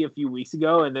going to be a few weeks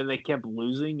ago, and then they kept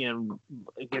losing and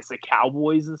against the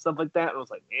Cowboys and stuff like that. And I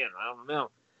was like, man, I don't know.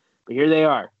 But here they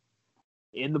are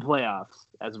in the playoffs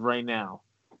as of right now.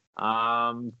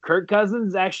 Kirk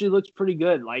Cousins actually looks pretty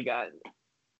good.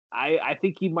 I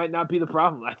think he might not be the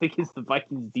problem. I think it's the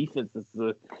Vikings defense that's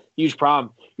the huge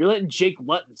problem. You're letting Jake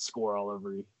Luton score all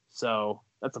over you, so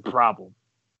that's a problem.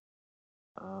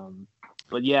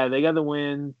 But yeah, they got the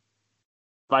win.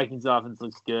 Vikings offense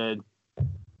looks good.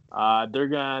 They're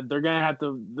gonna have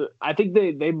to. I think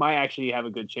they might actually have a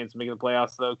good chance of making the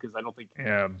playoffs though, because I don't think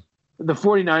the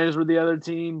 49ers were the other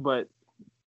team, but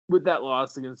with that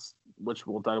loss against, which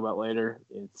we'll talk about later,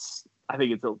 I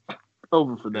think it's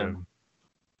over for them.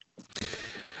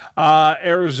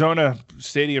 Arizona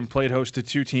Stadium played host to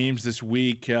 2 teams this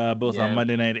week, both on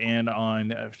Monday night and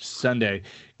on Sunday.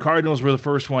 Cardinals were the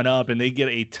first one up, and they get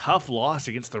a tough loss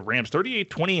against the Rams,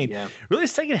 38-28. Yeah. Really,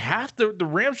 second half, the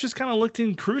Rams just kind of looked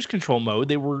in cruise control mode.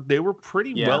 They were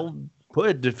pretty well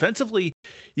put defensively.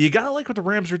 You gotta like what the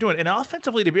Rams are doing, and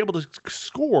offensively to be able to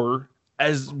score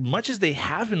as much as they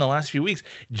have in the last few weeks.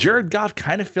 Jared Goff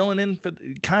kind of filling into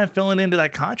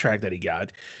that contract that he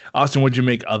got. Austin, what'd you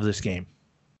make of this game?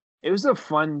 It was a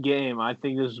fun game. I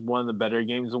think this was one of the better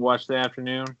games to watch the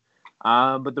afternoon.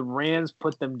 But the Rams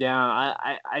put them down.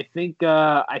 I think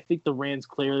the Rams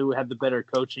clearly would have the better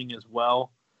coaching as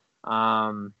well.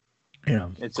 And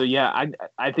so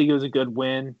I think it was a good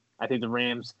win. I think the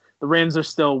Rams are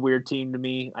still a weird team to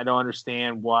me. I don't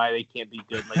understand why they can't be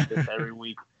good like this every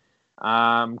week.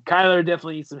 Kyler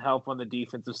definitely needs some help on the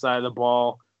defensive side of the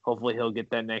ball. Hopefully he'll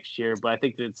get that next year. But I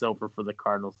think that it's over for the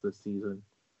Cardinals this season.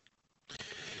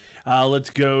 Let's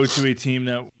go to a team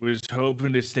that was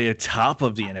hoping to stay atop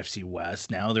of the NFC West.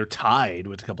 Now they're tied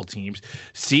with a couple teams.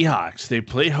 Seahawks, they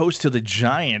play host to the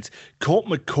Giants. Colt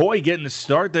McCoy getting the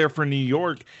start there for New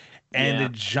York. And the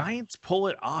Giants pull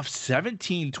it off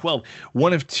 17-12.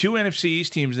 One of 2 NFC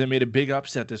East teams that made a big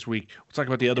upset this week. We'll talk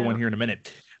about the other one here in a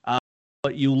minute.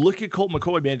 But you look at Colt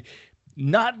McCoy, man,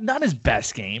 not his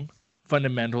best game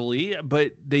fundamentally,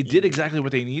 but they did exactly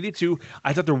what they needed to.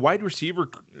 I thought their wide receiver,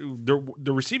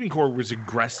 the receiving core was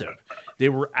aggressive. They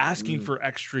were asking for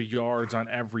extra yards on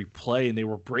every play, and they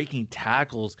were breaking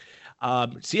tackles.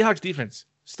 Seahawks defense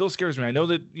still scares me. I know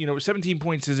that 17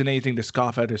 points isn't anything to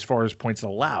scoff at as far as points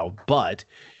allowed, but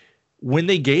when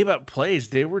they gave up plays,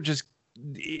 they were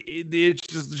it's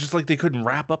just like they couldn't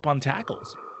wrap up on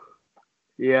tackles.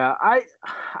 Yeah, I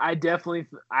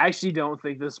actually don't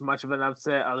think this much of an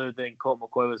upset other than Colt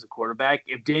McCoy was a quarterback.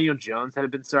 If Daniel Jones had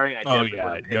been starting, I definitely would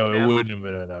have picked no, him. it wouldn't have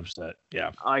been an upset.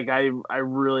 Yeah, Like I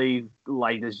really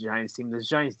like this Giants team. This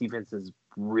Giants defense is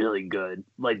really good.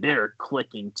 Like they're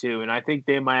clicking too, and I think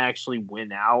they might actually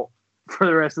win out for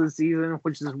the rest of the season,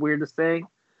 which is weird to say.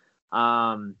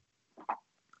 I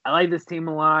like this team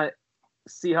a lot.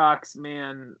 Seahawks,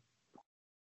 man.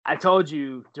 I told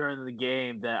you during the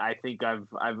game that I think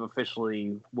I've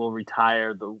officially will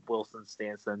retire the Wilson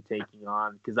stance that I'm taking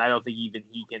on because I don't think even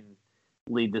he can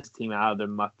lead this team out of the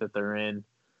muck that they're in.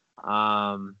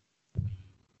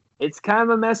 It's kind of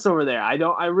a mess over there. I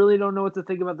really don't know what to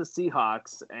think about the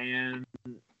Seahawks, and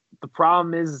the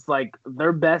problem is like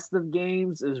their best of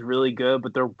games is really good,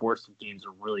 but their worst of games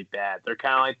are really bad. They're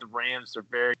kind of like the Rams. They're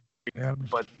very,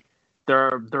 but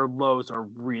their lows are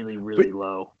really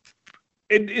low.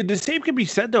 And the same can be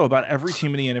said, though, about every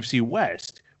team in the NFC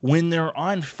West. When they're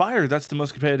on fire, that's the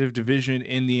most competitive division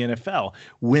in the NFL.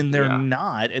 When they're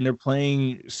not and they're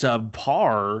playing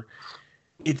subpar,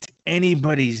 it's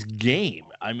anybody's game.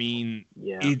 I mean,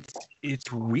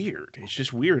 it's weird. It's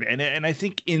just weird. And I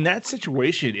think in that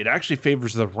situation, it actually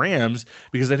favors the Rams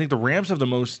because I think the Rams have the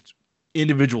most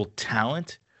individual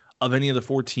talent of any of the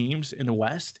four teams in the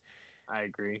West. I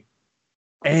agree.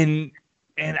 And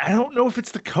I don't know if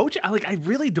it's the coach. I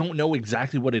really don't know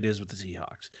exactly what it is with the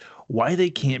Seahawks. Why they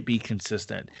can't be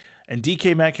consistent. And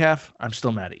DK Metcalf, I'm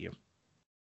still mad at you.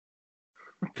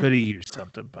 Could have used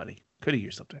something, buddy. Could have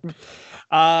used something.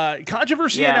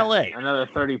 Controversy in LA. Another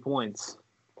 30 points.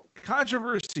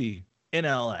 Controversy in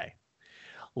LA.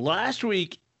 Last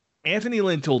week, Anthony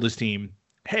Lynn told his team,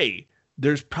 "Hey,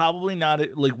 there's probably not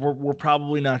we're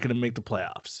probably not going to make the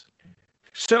playoffs."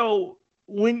 So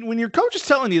when your coach is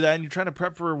telling you that and you're trying to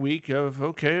prep for a week of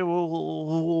okay,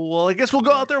 well I guess we'll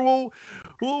go out there.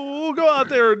 We'll go out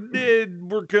there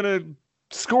and we're gonna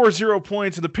score 0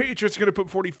 points and the Patriots are gonna put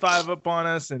 45 up on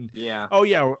us and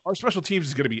our special teams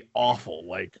is gonna be awful,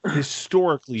 like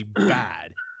historically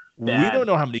bad. We don't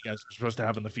know how many guys we're supposed to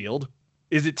have in the field.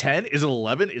 Is it 10? Is it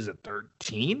 11? Is it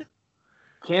 13?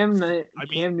 Cam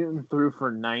Newton threw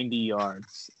for 90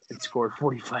 yards and scored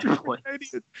 45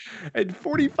 points. And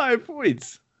 45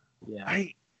 points. Yeah.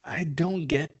 I don't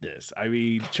get this. I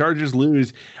mean, Chargers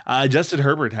lose. Justin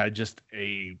Herbert had just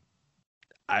a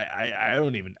I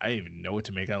don't even know what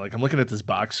to make out. Like I'm looking at this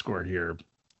box score here.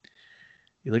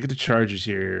 You look at the Chargers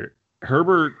here.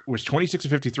 Herbert was 26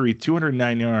 of 53,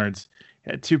 209 yards,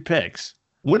 had 2 picks.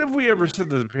 When have we ever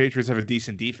said that the Patriots have a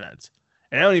decent defense?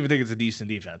 And I don't even think it's a decent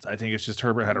defense. I think it's just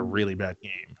Herbert had a really bad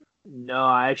game. No,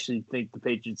 I actually think the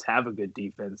Patriots have a good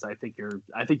defense. I think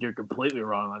you're completely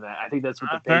wrong on that. I think that's what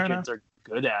the Patriots are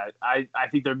good at. I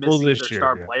think they're missing their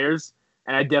star players,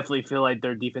 and I definitely feel like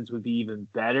their defense would be even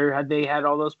better had they had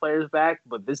all those players back.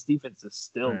 But this defense is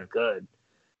still good.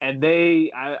 And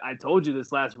I told you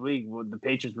this last week, the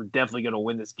Patriots were definitely going to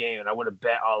win this game, and I would have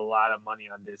bet a lot of money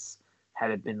on this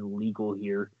had it been legal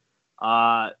here.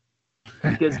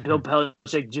 Because Bill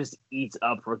Belichick just eats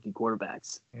up rookie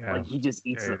quarterbacks. Yeah. Like he just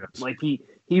eats them. Like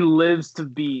he lives to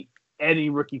beat any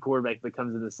rookie quarterback that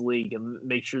comes in this league and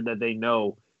make sure that they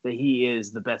know that he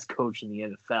is the best coach in the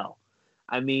NFL.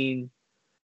 I mean,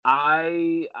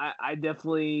 I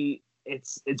definitely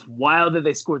it's wild that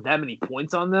they scored that many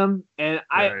points on them, and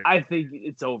I think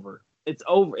it's over. It's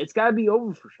over. It's got to be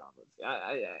over for Sean.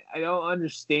 I don't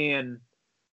understand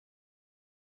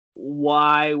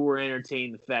why we're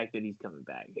entertaining the fact that he's coming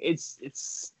back. If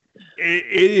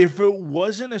it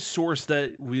wasn't a source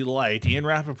that we liked, Ian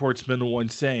Rappaport's been the one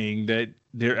saying that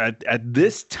there at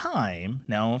this time,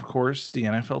 now of course the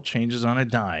NFL changes on a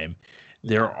dime,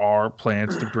 there are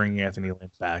plans to bring Anthony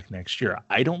Lynn back next year.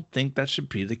 I don't think that should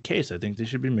be the case. I think they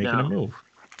should be making a move.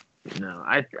 No,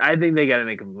 I think they got to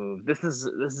make a move. This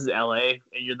is LA,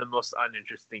 and you're the most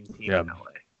uninteresting team in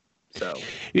LA. So,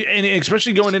 and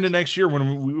especially going into next year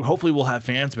when hopefully we'll have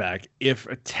fans back. If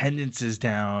attendance is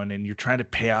down and you're trying to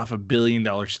pay off $1 billion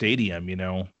stadium,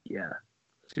 you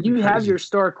have your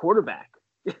star quarterback.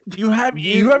 You have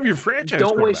your franchise.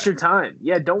 Don't waste your time.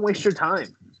 Yeah, don't waste your time.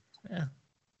 Yeah,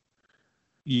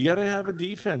 you got to have a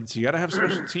defense. You got to have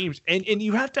special teams, and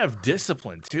you have to have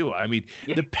discipline too. I mean,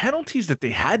 the penalties that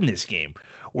they had in this game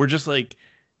were just like,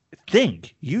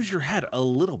 use your head a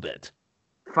little bit.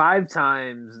 5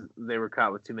 times they were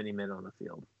caught with too many men on the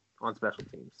field on special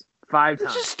teams. 5 times.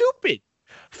 It's just stupid.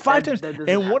 5 times.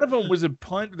 And one of them was a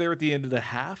punt there at the end of the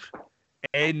half.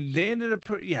 And they ended up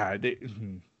I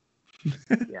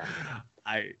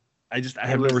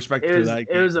have no respect for that.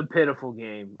 It was a pitiful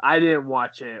game. I didn't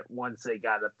watch it once they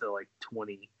got up to like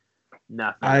 20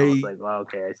 nothing. I was like, well,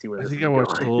 okay, I see where I this think is I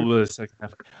watched going. a little bit of the second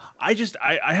half.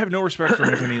 I have no respect for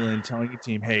Anthony Lynn telling a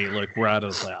team, hey, look, we're out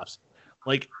of the playoffs.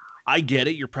 Like, I get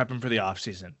it. You're prepping for the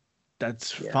offseason.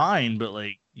 That's fine. But,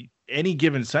 like, any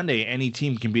given Sunday, any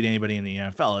team can beat anybody in the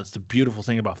NFL. That's the beautiful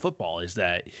thing about football is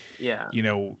that, you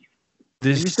know,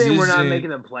 this If you say we're not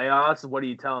making the playoffs, what are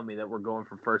you telling me? That we're going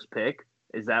for first pick?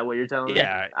 Is that what you're telling me?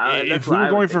 Yeah. If we were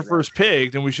going for first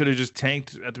pick, then we should have just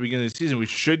tanked at the beginning of the season. We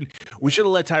should have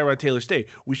let Tyrod Taylor stay.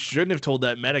 We shouldn't have told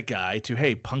that medic guy to,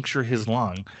 hey, puncture his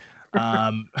lung.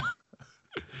 I mean,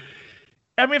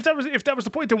 if that was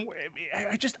the point, then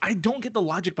I don't get the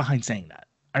logic behind saying that.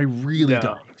 I really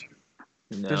don't.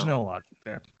 No. There's no logic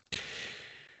there.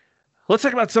 Let's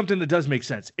talk about something that does make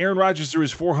sense. Aaron Rodgers threw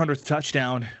his 400th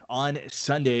touchdown on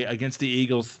Sunday against the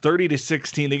Eagles,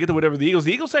 30-16. They get to whatever the Eagles.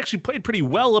 The Eagles actually played pretty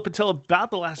well up until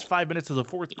about the last 5 minutes of the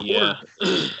fourth quarter.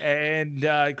 And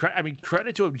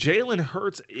credit to him. Jalen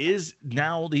Hurts is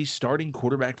now the starting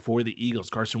quarterback for the Eagles.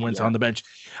 Carson Wentz on the bench.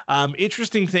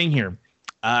 Interesting thing here.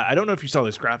 I don't know if you saw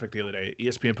this graphic the other day.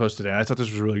 ESPN posted it. I thought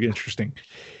this was really interesting.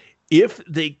 If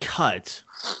they cut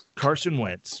Carson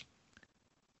Wentz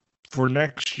for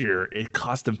next year, it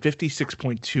cost them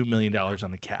 $56.2 million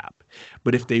on the cap.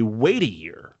 But if they wait a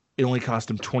year, it only cost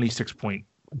them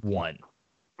 $26.1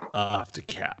 off the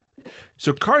cap.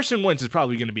 So Carson Wentz is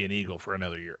probably going to be an Eagle for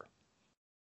another year.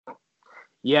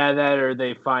 Yeah, that or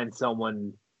they find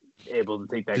someone able to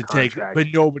take that contract. But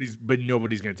nobody's going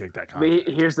to take that contract.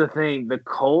 But here's the thing. The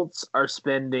Colts are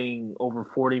spending over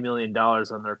 $40 million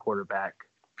on their quarterback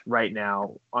right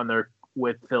now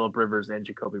with Phillip Rivers and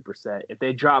Jacoby Brissett. If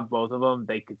they drop both of them,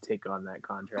 they could take on that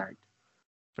contract.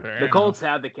 The Colts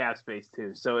have the cap space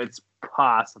too, so it's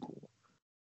possible.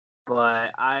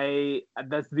 But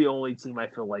that's the only team I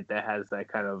feel like that has that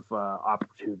kind of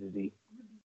opportunity.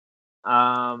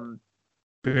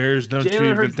 Bears don't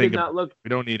even think look. We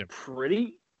don't need him.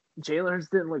 Pretty. Jalen Hurts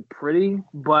didn't look pretty,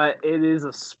 but it is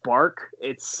a spark.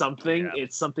 It's something. Yeah.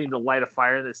 It's something to light a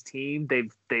fire in this team. They've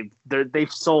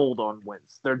sold on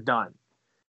wins. They're done.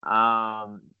 I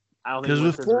don't think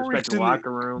with respect to the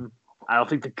locker room. I don't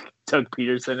think Doug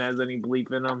Peterson has any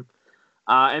belief in them.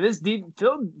 And this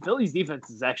Philly's defense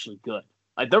is actually good.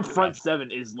 Like their front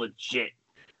seven is legit.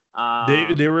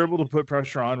 They were able to put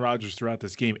pressure on Rodgers throughout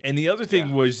this game. And the other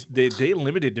thing was they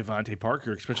limited Devontae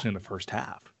Parker, especially in the first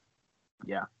half.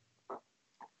 Yeah.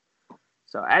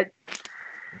 So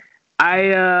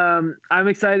I'm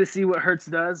excited to see what Hurts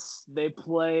does. They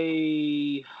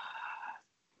play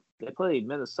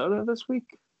Minnesota this week?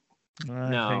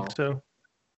 I think so.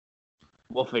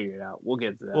 We'll figure it out. We'll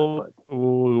get to that.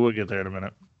 We'll get there in a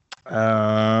minute.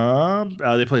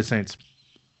 They play Saints.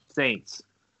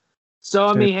 So,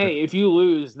 I mean, hey, if you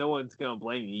lose, no one's going to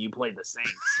blame you. You played the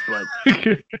Saints. But,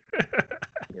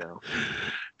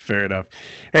 Fair enough.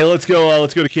 Hey, let's go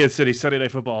to Kansas City. Sunday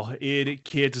Night Football in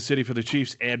Kansas City for the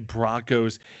Chiefs and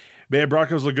Broncos. Man,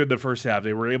 Broncos looked good in the first half.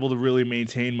 They were able to really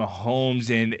maintain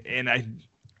Mahomes, and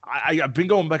I've been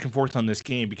going back and forth on this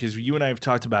game because you and I have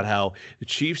talked about how the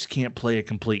Chiefs can't play a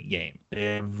complete game.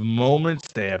 They have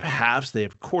moments, they have halves, they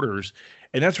have quarters,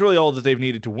 and that's really all that they've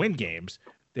needed to win games.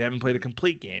 They haven't played a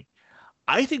complete game.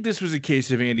 I think this was a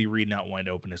case of Andy Reid not wanting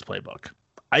to open his playbook.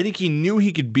 I think he knew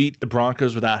he could beat the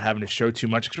Broncos without having to show too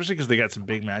much, especially because they got some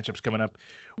big matchups coming up.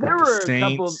 There were a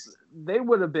couple. They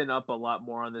would have been up a lot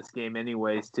more on this game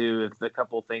anyways, too, if a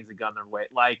couple of things had gone their way.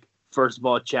 Like, first of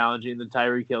all, challenging the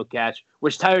Tyreek Hill catch,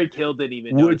 which Tyreek Hill didn't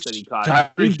even notice that he caught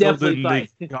it. He definitely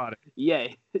got it. Yeah,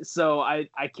 so I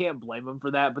can't blame him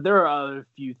for that. But there are a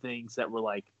few things that were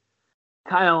like,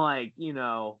 kind of like,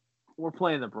 we're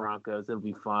playing the Broncos, it'll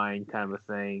be fine, kind of a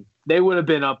thing. They would have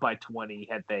been up by 20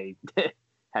 had they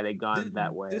gone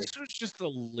that way. This was just a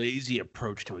lazy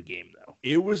approach to a game, though.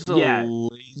 It was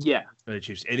lazy approach for the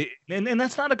Chiefs. And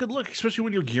that's not a good look, especially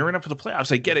when you're gearing up for the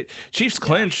playoffs. I get it. Chiefs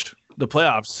clinched the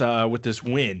playoffs with this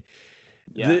win.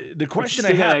 Yeah. The question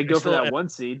I have... go for that one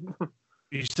seed.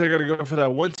 You still got to go for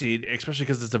that one seed, especially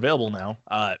because it's available now.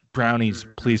 Brownies,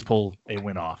 please pull a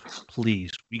win off. Please.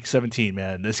 Week 17,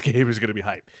 man. This game is going to be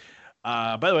hype.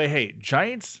 By the way, hey,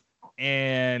 Giants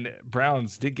and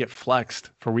Browns did get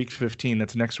flexed for Week 15.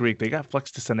 That's next week. They got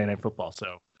flexed to Sunday Night Football.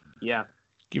 So, give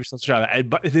yourself a shot.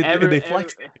 But they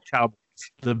flexed the Cowboys,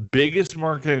 the biggest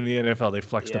market in the NFL. They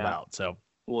flexed them out. So,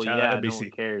 no one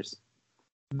cares.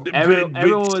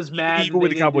 Everyone was mad. Even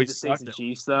with the Cowboys, the Saints and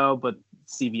Chiefs, though. But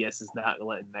CBS is not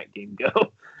letting that game go.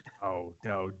 Oh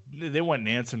no, they want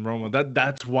Nance and Romo.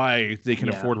 That's why they can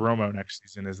afford Romo next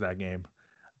season. Is that game?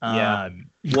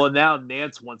 Well, now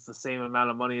Nance wants the same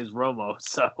amount of money as Romo,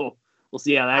 so we'll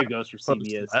see how that goes for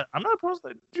CBS. I'm not opposed to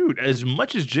that. Dude, as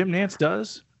much as Jim Nance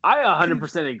does, I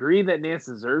 100% agree that Nance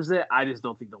deserves it. I just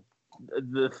don't think the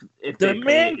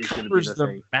man covers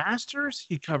the Masters.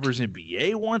 He covers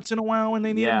NBA once in a while when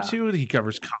they need him to. He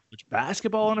covers college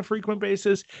basketball on a frequent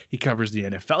basis. He covers the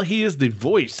NFL. He is the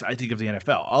voice, I think, of the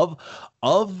NFL.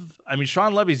 I mean,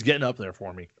 Sean Levy's getting up there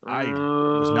for me. I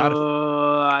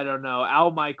don't know. Al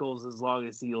Michaels, as long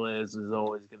as he lives, is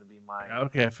always going to be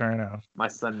okay, fair enough. My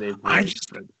Sunday voice.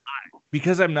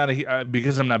 Because I'm not big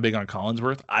on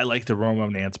Collinsworth. I like the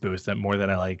Romo Nance booth more than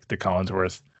I like the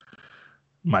Collinsworth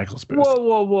Michael's booth.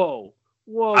 Whoa!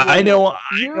 I know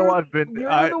I've been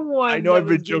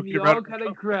joking about all kind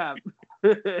of crap.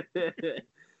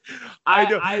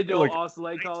 I don't also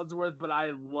like Collinsworth, but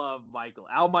I love Michael.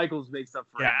 Al Michaels makes up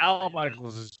for Al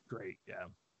Michaels is great.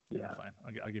 Yeah, fine.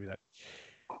 I'll give you that.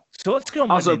 So let's go.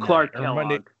 Also, Clark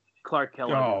Kellogg. Clark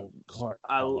Kellogg. Oh, Clark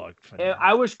Kellogg.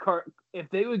 I wish if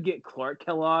they would get Clark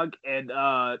Kellogg and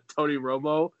Tony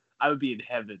Romo, I would be in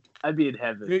heaven. I'd be in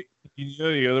heaven. You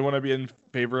know the other one I'd be in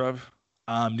favor of?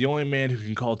 The only man who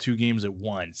can call two games at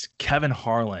once, Kevin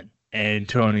Harlan and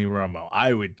Tony Romo.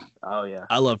 Oh yeah.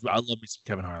 I love me some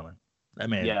Kevin Harlan. That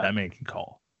man can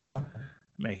call.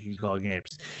 Man can call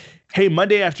games. Hey,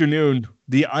 Monday afternoon,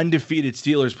 the undefeated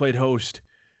Steelers played host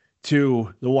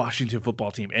to the Washington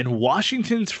football team, and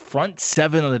Washington's front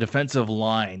seven on the defensive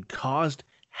line caused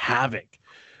havoc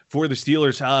for the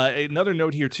Steelers. Another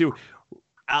note here too.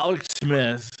 Alex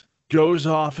Smith goes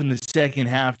off in the second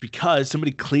half because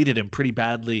somebody cleated him pretty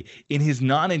badly in his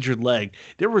non-injured leg.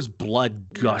 There was blood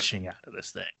gushing out of this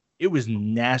thing. It was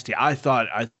nasty. I thought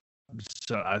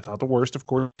the worst, of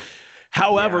course.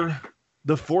 However,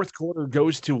 the fourth quarter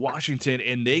goes to Washington,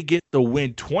 and they get the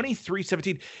win,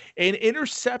 23-17. An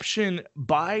interception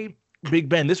by Big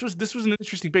Ben. This was an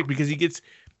interesting pick because he gets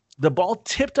the ball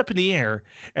tipped up in the air,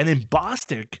 and then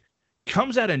Bostic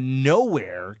comes out of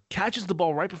nowhere, catches the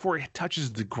ball right before it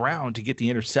touches the ground to get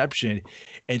the interception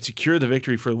and secure the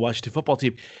victory for the Washington football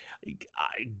team.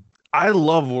 I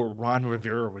love what Ron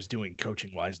Rivera was doing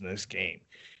coaching-wise in this game.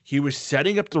 He was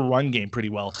setting up the run game pretty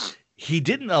well. He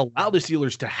didn't allow the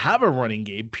Steelers to have a running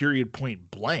game, period,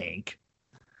 point blank.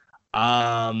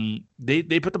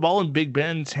 They put the ball in Big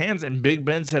Ben's hands, and Big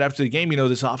Ben said after the game,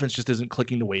 this offense just isn't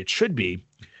clicking the way it should be.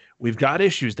 We've got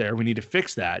issues there. We need to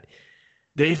fix that.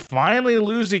 They finally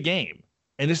lose a game,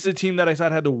 and this is a team that I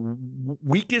thought had the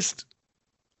weakest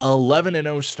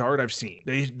 11-0 start I've seen.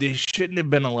 They shouldn't have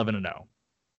been 11-0.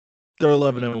 They're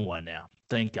 11-1 now.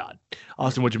 Thank God.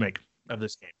 Austin, what'd you make of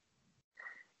this game?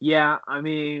 Yeah, I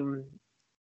mean,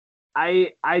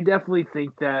 I definitely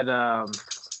think that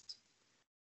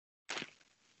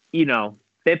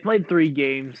they played 3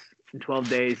 games in 12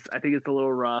 days. I think it's a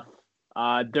little rough.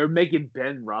 They're making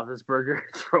Ben Roethlisberger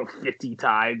throw 50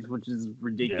 times, which is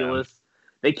ridiculous. Yeah.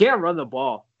 They can't run the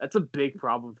ball. That's a big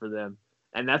problem for them.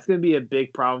 And that's going to be a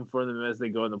big problem for them as they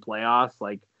go in the playoffs.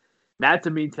 Like, that to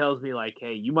me tells me, like,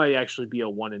 hey, you might actually be a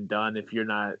one and done if you're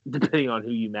not, depending on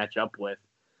who you match up with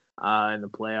in the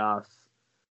playoffs.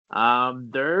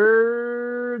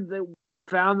 They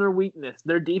found their weakness.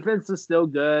 Their defense is still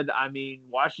good. I mean,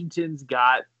 Washington's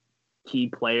got key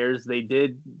players. They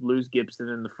did lose Gibson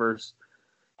in the first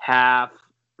half,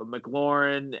 but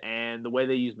McLaurin and the way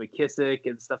they use McKissick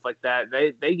and stuff like that,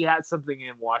 they had something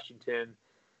in Washington.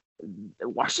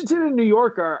 Washington and New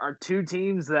York are 2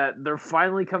 teams that they're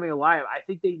finally coming alive. I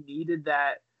think they needed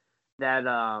that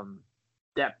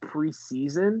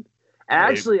preseason. And I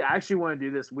actually want to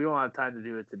do this. We don't have time to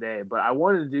do it today, but I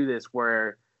wanted to do this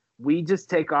where we just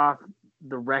take off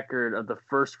the record of the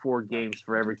first 4 games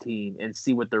for every team and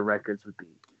see what their records would be.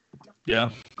 Yeah.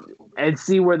 And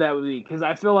see where that would be. Because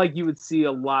I feel like you would see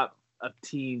a lot of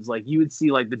teams, like you would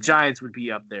see like the Giants would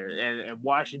be up there and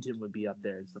Washington would be up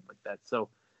there and stuff like that. So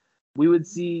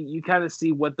you kind of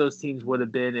see what those teams would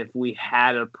have been if we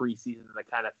had a preseason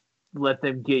that kind of let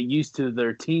them get used to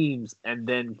their teams and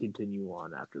then continue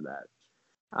on after that.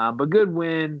 But good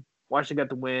win. Washington got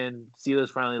the win. Steelers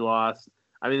finally lost.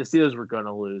 I mean, the Steelers were going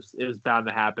to lose. It was bound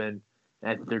to happen.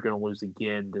 And I think they're going to lose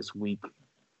again this week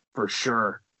for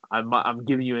sure. I'm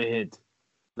giving you a hint.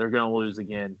 They're going to lose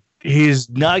again. He's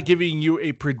not giving you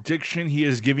a prediction. He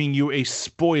is giving you a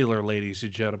spoiler, ladies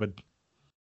and gentlemen.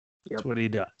 Yep. That's what he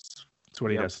does. That's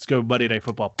what he does. Let's go Monday Night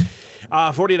Football.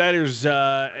 49ers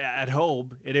at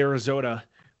home in Arizona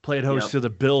played host to the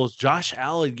Bills. Josh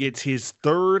Allen gets his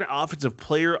 3rd Offensive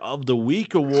Player of the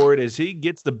Week award as he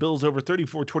gets the Bills over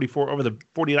 34-24 over the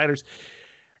 49ers.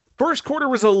 First quarter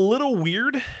was a little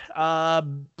weird.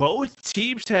 Both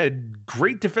teams had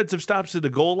great defensive stops to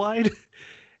the goal line.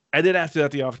 And then after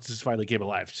that, the offenses finally came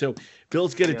alive. So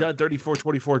Bills get it done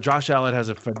 34-24. Josh Allen has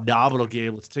a phenomenal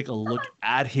game. Let's take a look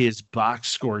at his box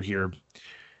score here.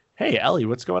 Hey, Ellie,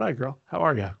 what's going on, girl? How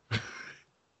are you?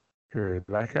 You're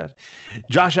back at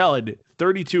Josh Allen,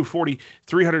 32 40,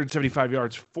 375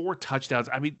 yards, 4 touchdowns.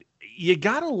 I mean, you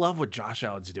got to love what Josh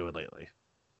Allen's doing lately.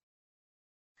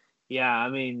 Yeah, I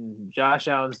mean, Josh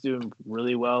Allen's doing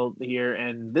really well here,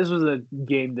 and this was a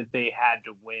game that they had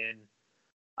to win.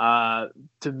 To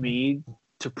me,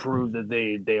 to prove that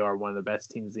they are one of the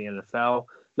best teams in the NFL.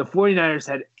 The 49ers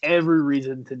had every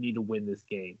reason to need to win this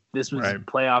game. This was a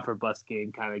playoff or bust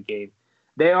game kind of game.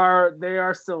 They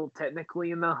are still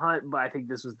technically in the hunt, but I think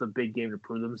this was the big game to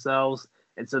prove themselves,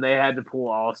 and so they had to pull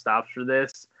all stops for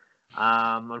this.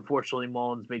 Unfortunately,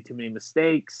 Mullins made too many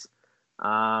mistakes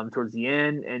towards the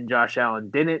end, and Josh Allen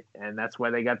didn't, and that's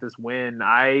why they got this win.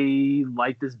 I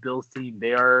like this Bills team.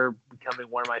 They are becoming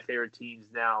one of my favorite teams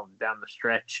now down the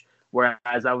stretch,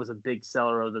 whereas I was a big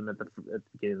seller of them at the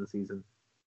beginning of the season.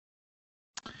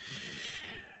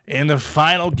 And the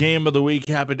final game of the week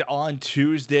happened on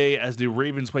Tuesday as the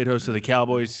Ravens played host to the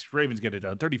Cowboys. Ravens get it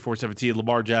done, 34-17.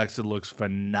 Lamar Jackson looks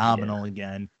phenomenal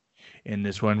again in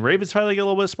this one. Ravens finally get a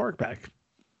little bit of spark back.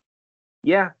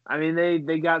 Yeah, I mean,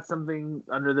 they got something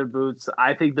under their boots.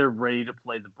 I think they're ready to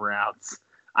play the Browns.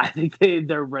 I think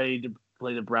they're ready to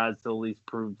play the Browns to at least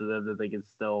prove to them that they can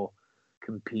still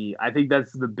compete. I think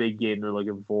that's the big game they're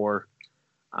looking for.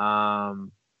 Yeah,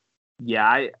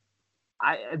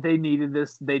 they needed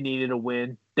this. They needed a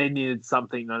win. They needed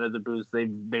something under the boots. They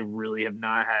really have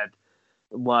not had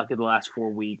luck in the last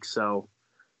 4 weeks. So,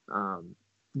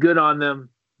 good on them.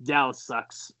 Dallas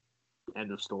sucks.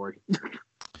 End of story.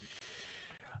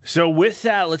 So with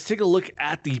that, let's take a look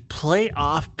at the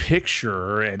playoff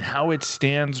picture and how it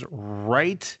stands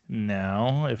right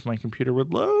now. If my computer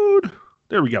would load.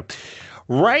 There we go.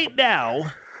 Right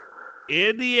now,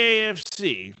 in the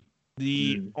AFC,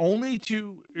 the only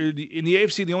team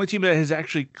that has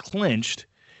actually clinched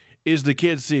is the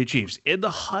Kansas City Chiefs. In the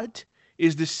hunt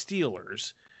is the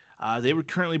Steelers. They would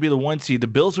currently be the 1 seed. The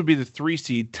Bills would be the 3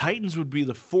 seed. Titans would be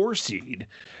the 4 seed.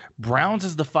 Browns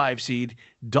as the 5 seed.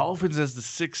 Dolphins as the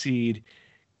 6 seed.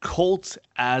 Colts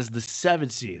as the 7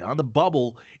 seed. On the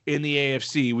bubble in the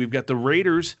AFC, we've got the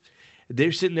Raiders.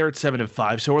 They're sitting there at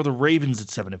 7-5. So are the Ravens at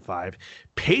 7-5.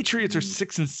 Patriots are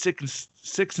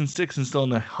 6-6 and still in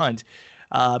the hunt.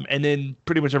 And then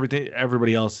pretty much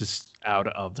everybody else is out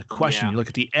of the question. You look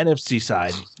at the NFC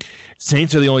side.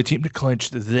 Saints are the only team to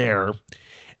clinch there.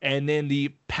 And then the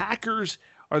Packers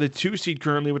are the 2 seed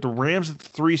currently with the Rams at the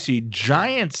 3 seed.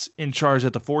 Giants in charge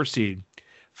at the 4 seed.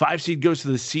 5 seed goes to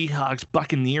the Seahawks.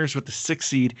 Buccaneers with the 6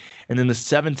 seed. And then the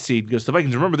 7th seed goes to the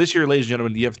Vikings. Remember, this year, ladies and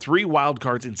gentlemen, you have 3 wild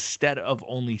cards instead of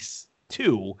only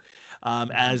 2,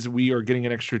 as we are getting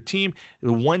an extra team.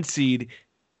 The 1 seed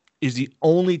is the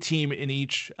only team in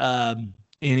each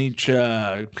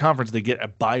conference that get a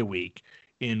bye week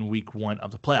in week 1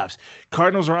 of the playoffs.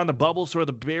 Cardinals are on the bubble, so are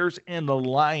the Bears and the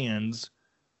Lions,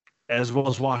 as well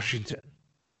as Washington.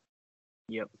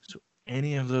 Yep. So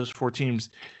any of those 4 teams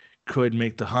could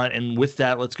make the hunt. And with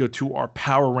that, let's go to our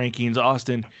power rankings.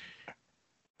 Austin,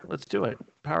 let's do it.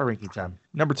 Power ranking time.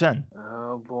 Number 10.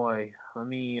 Oh, boy. Let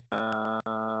me pull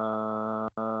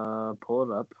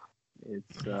it up.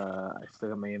 It's I still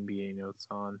got my NBA notes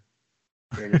on.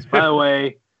 Here it is. By the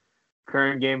way,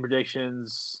 current game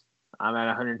predictions. I'm at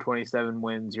 127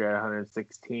 wins. You're at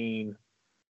 116.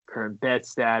 Current bet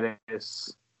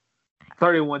status: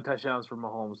 31 touchdowns for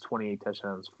Mahomes, 28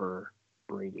 touchdowns for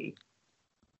Brady.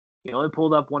 He only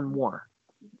pulled up 1 more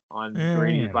on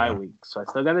Brady's bye week, so I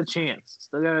still got a chance.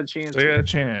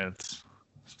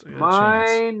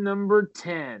 My number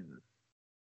 10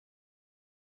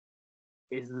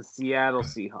 is the Seattle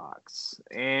Seahawks,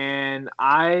 and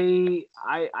I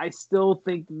still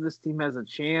think this team has a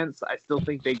chance. I still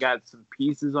think they got some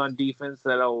pieces on defense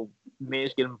that'll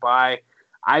manage to get them by.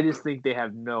 I just think they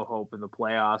have no hope in the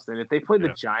playoffs, and if they play the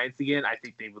Giants again, I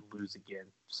think they would lose again.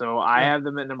 So I have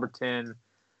them at number 10.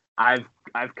 I've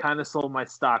kind of sold my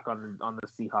stock on the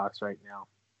Seahawks right now.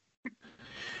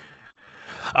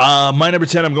 My number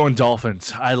 10, I'm going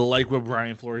Dolphins. I like what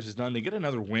Brian Flores has done. They get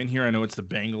another win here. I know it's the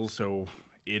Bengals, so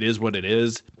it is what it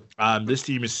is. This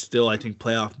team is still, I think,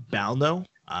 playoff bound, though.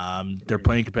 They're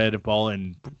playing competitive ball,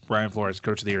 and Brian Flores,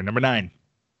 coach of the year. Number 9.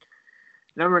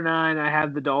 Number 9, I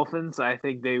have the Dolphins. I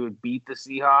think they would beat the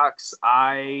Seahawks.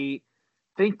 I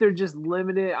think they're just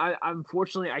limited.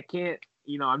 Unfortunately, I can't,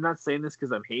 I'm not saying this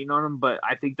because I'm hating on them, but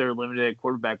I think they're limited at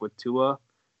quarterback with Tua.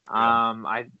 He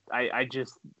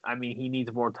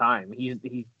needs more time.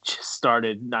 He just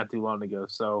started not too long ago.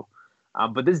 So,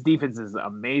 but this defense is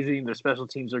amazing. Their special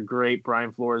teams are great.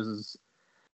 Brian Flores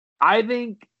I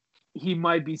think he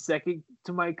might be second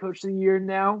to my coach of the year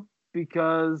now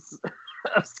because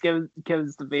of Kevin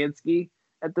Stefanski.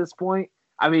 at this point.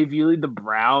 I mean, if you lead the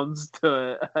Browns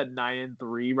to a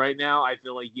 9-3 right now, I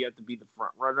feel like you have to be the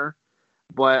front runner.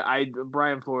 But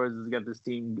Brian Flores has got this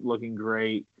team looking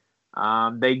great.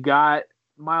 They got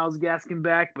Myles Gaskin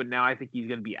back, but now I think he's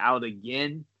going to be out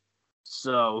again.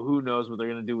 So who knows what they're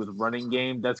going to do with running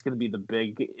game? That's going to be the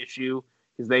big issue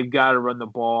because they've got to run the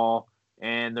ball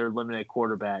and they're limited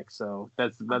quarterback. So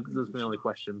that's my only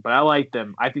question. But I like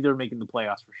them. I think they're making the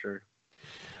playoffs for sure.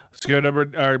 So my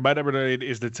number 9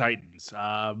 is the Titans.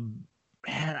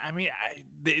 Man, I mean,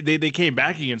 they came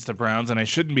back against the Browns, and I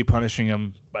shouldn't be punishing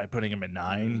them by putting them at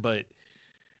 9, but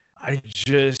I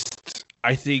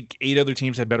think 8 other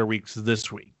teams had better weeks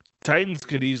this week. Titans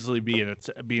could easily be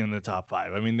in the top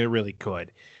 5. I mean, they really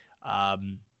could. I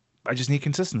just need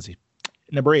consistency.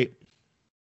 Number 8.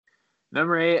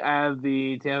 Number 8, I have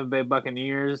the Tampa Bay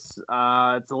Buccaneers.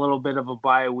 It's a little bit of a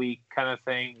bye week kind of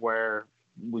thing where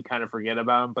we kind of forget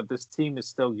about them, but this team is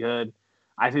still good.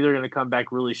 I think they're going to come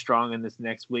back really strong in this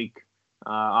next week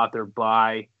off their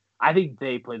bye. I think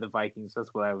they play the Vikings.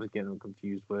 That's what I was getting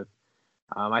confused with.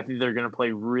 I think they're going to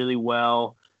play really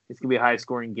well. It's going to be a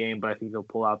high-scoring game, but I think they'll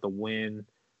pull out the win.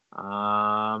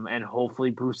 And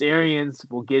hopefully Bruce Arians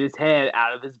will get his head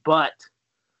out of his butt.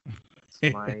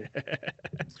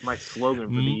 It's my slogan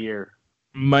for the year.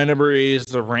 My number 8 is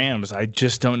the Rams. I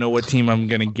just don't know what team I'm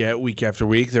going to get week after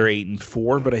week. They're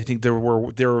 8-4, but I think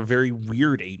they're a very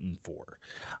weird 8-4.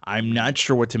 I'm not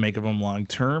sure what to make of them long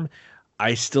term.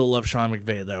 I still love Sean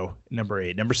McVay though. Number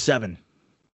 8. Number 7.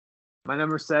 My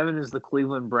number 7 is the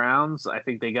Cleveland Browns. I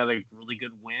think they got a really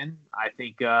good win. I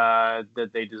think that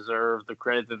they deserve the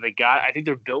credit that they got. I think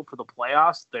they're built for the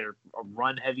playoffs. They're a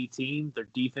run-heavy team. Their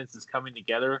defense is coming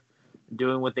together,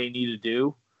 doing what they need to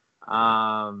do.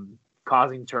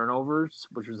 Causing turnovers,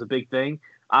 which was a big thing.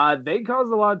 They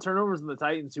caused a lot of turnovers in the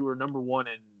Titans, who were number 1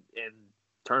 in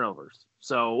turnovers.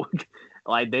 So,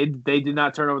 like they did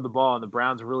not turn over the ball, and the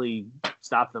Browns really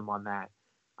stopped them on that.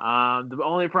 The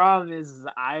only problem is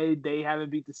they haven't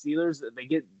beat the Steelers. They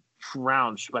get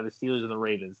trounced by the Steelers and the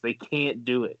Ravens. They can't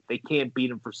do it. They can't beat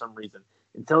them for some reason.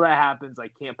 Until that happens, I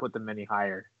can't put them any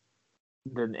higher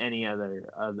than any other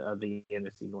of the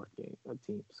NFC North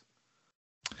teams.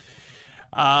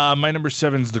 My number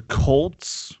 7 is the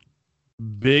Colts.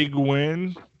 Big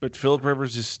win, but Phillip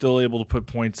Rivers is still able to put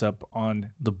points up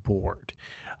on the board.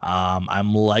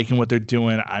 I'm liking what they're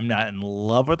doing. I'm not in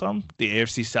love with them. The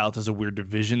AFC South is a weird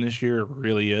division this year. It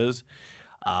really is.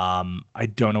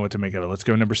 I don't know what to make of it. Let's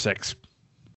go number 6.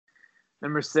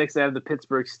 Number 6, I have the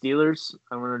Pittsburgh Steelers.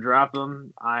 I'm going to drop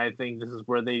them. I think this is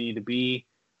where they need to be.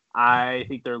 I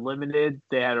think they're limited.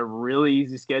 They had a really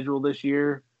easy schedule this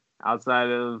year outside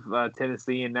of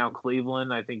Tennessee and now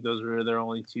Cleveland. I think those were their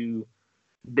only 2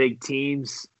 big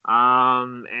teams.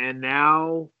 And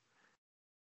now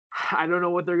I don't know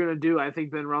what they're going to do. I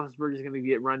think Ben Roethlisberger is going to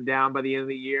get run down by the end of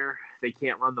the year. They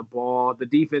can't run the ball. The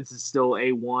defense is still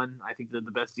A1. I think they're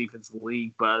the best defense in the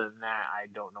league. But other than that, I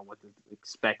don't know what to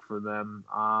expect for them.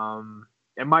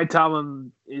 And Mike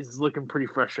Tomlin is looking pretty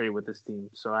frustrated with this team.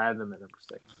 So I have them at number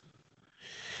 6.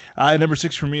 Number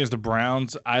 6 for me is the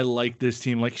Browns. I like this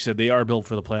team. Like you said, they are built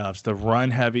for the playoffs. The run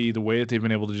heavy, the way that they've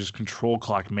been able to just control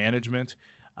clock management.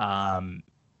 I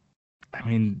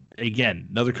mean, again,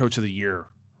 another coach of the year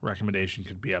recommendation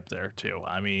could be up there too.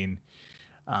 I mean,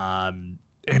 and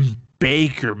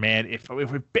Baker, man, if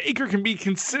Baker can be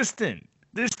consistent,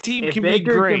 this team can be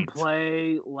great. If Baker can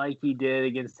play like he did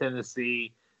against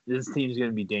Tennessee, this team's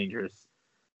going to be dangerous.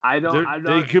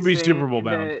 They could be Super Bowl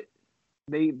bound.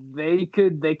 They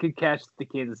could catch the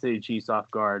Kansas City Chiefs off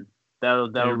guard. That'll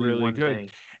be really one good thing.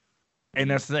 And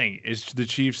that's the thing is the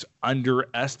Chiefs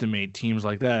underestimate teams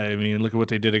like that. I mean, look at what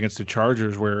they did against the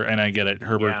Chargers, and I get it,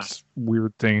 Herbert's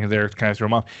weird thing there kind of threw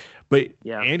him off. But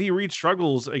Andy Reid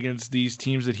struggles against these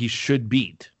teams that he should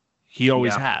beat. He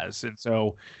always has, and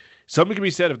so something can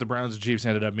be said if the Browns and Chiefs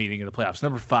ended up meeting in the playoffs.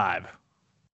 Number 5.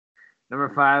 Number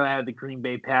 5, I have the Green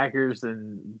Bay Packers,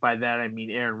 and by that I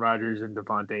mean Aaron Rodgers and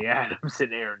Devontae Adams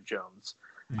and Aaron Jones.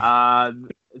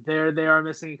 They are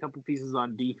missing a couple pieces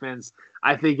on defense.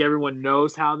 I think everyone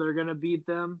knows how they're going to beat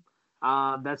them.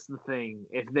 That's the thing.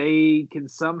 If they can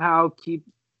somehow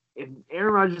if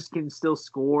Aaron Rodgers can still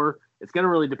score, it's going to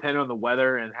really depend on the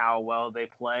weather and how well they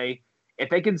play. If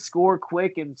they can score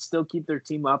quick and still keep their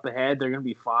team up ahead, they're going to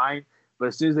be fine. But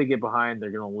as soon as they get behind,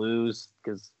 they're going to lose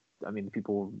because, I mean,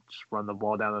 people just run the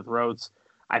ball down their throats.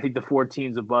 I think the 4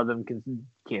 teams above them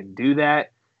can do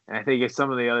that. And I think if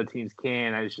some of the other teams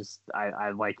can,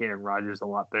 I like Aaron Rodgers a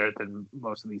lot better than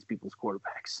most of these people's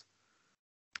quarterbacks.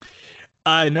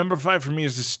 Number 5 for me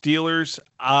is the Steelers.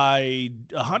 I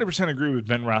 100% agree with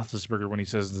Ben Roethlisberger when he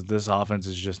says that this offense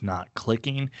is just not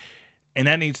clicking. And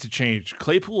that needs to change.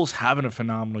 Claypool's having a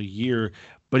phenomenal year,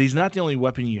 but he's not the only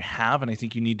weapon you have. And I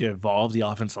think you need to evolve the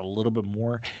offense a little bit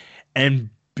more. And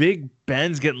Big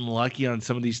Ben's getting lucky on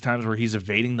some of these times where he's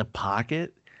evading the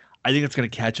pocket. I think it's going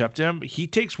to catch up to him. He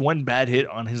takes one bad hit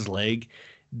on his leg.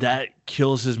 That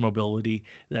kills his mobility.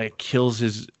 That kills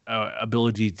his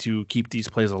ability to keep these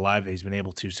plays alive that he's been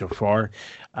able to so far.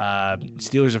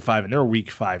 Steelers are 5, and they're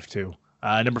week 5 too.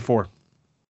 Number 4.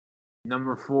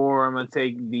 Number 4, I'm going to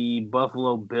take the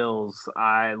Buffalo Bills.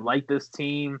 I like this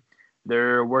team.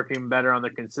 They're working better on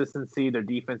their consistency. Their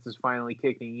defense is finally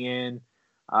kicking in.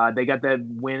 They got that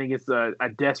win against a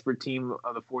desperate team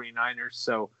of the 49ers.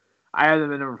 So I have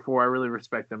them at number 4. I really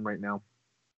respect them right now.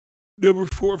 Number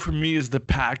 4 for me is the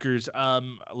Packers.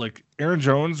 Look, Aaron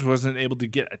Jones wasn't able to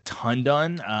get a ton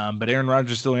done, but Aaron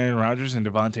Rodgers is still Aaron Rodgers, and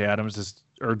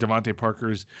Devontae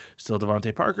Parker is still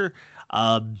Devontae Parker.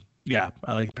 Yeah,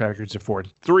 I like Packers at 4.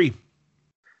 3.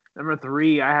 Number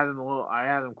 3, I have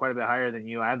them quite a bit higher than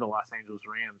you. I have the Los Angeles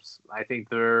Rams. I think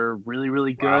they're really,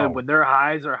 really good. Wow. When their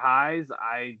highs are highs,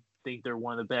 I think they're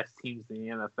one of the best teams in the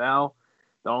NFL.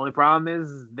 The only problem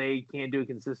is they can't do it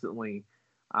consistently.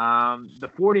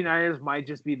 The 49ers might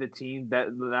just be the team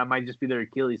that might just be their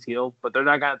Achilles heel, but they're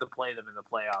not going to have to play them in the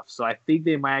playoffs. So I think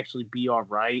they might actually be all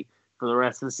right for the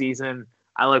rest of the season.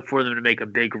 I look for them to make a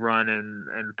big run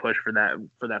and push for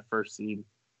that first seed.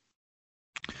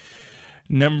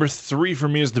 Number 3 for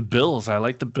me is the Bills. I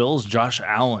like the Bills. Josh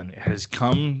Allen has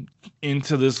come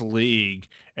into this league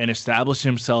and established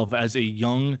himself as a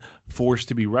young force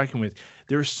to be reckoned with.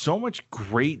 There's so much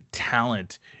great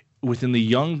talent within the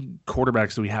young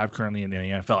quarterbacks that we have currently in the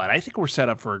NFL. And I think we're set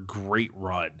up for a great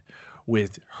run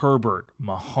with Herbert,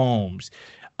 Mahomes,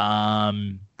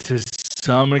 to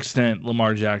some extent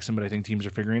Lamar Jackson, but I think teams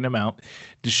are figuring them out.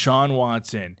 Deshaun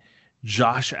Watson,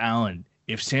 Josh Allen.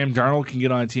 If Sam Darnold can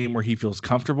get on a team where he feels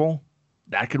comfortable,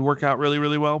 that could work out really,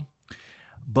 really well.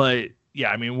 But yeah,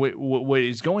 I mean, what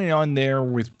is going on there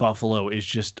with Buffalo is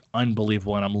just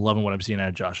unbelievable, and I'm loving what I'm seeing out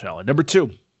of Josh Allen. Number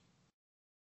 2.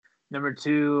 Number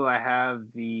 2, I have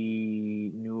the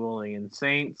New Orleans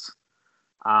Saints.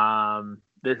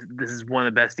 This is one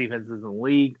of the best defenses in the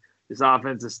league. This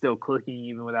offense is still clicking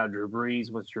even without Drew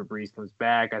Brees. Once Drew Brees comes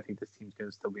back, I think this team's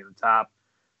going to still be on the top.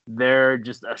 They're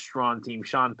just a strong team.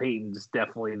 Sean Payton just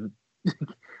definitely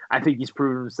 – I think he's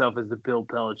proven himself as the Bill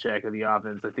Belichick of the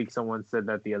offense. I think someone said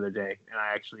that the other day, and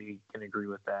I actually can agree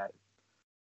with that.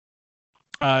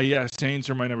 Yeah, Saints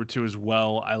are my number 2 as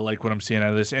well. I like what I'm seeing out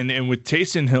of this. And with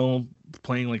Taysom Hill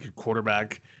playing like a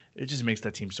quarterback, it just makes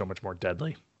that team so much more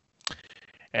deadly.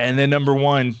 And then number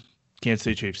 1, Kansas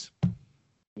City Chiefs.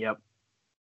 Yep.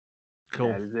 Cool.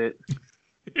 That is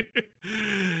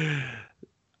it.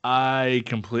 I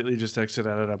completely just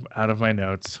exited out of my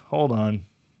notes. Hold on.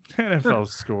 NFL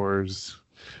scores.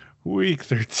 Week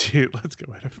 13. Let's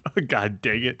go. Oh, God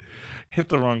dang it. Hit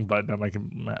the wrong button on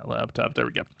my laptop. There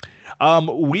we go.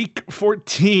 Week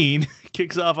 14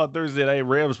 kicks off on Thursday night.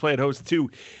 Rams play at host to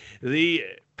the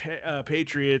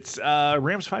Patriots.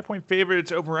 Rams 5-point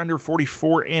favorites, over under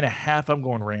 44.5. I'm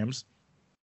going Rams.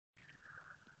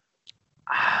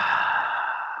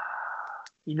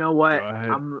 You know what?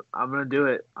 I'm gonna do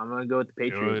it. I'm gonna go with the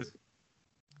Patriots.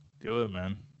 Do it,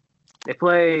 man. They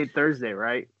play Thursday,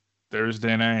 right?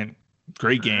 Thursday night.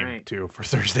 Great game too for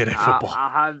Thursday night football. I'll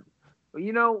have.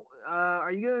 You know,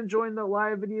 are you gonna join the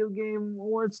live video game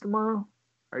awards tomorrow?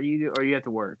 Or you have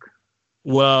to work?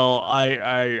 Well,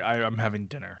 I'm having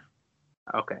dinner.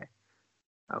 Okay.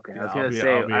 I was gonna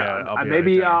say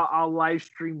maybe I'll live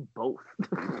stream both.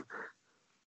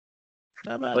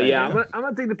 But yeah, I'm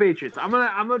gonna take the Patriots. I'm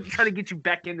gonna try to get you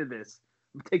back into this.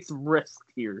 Take some risk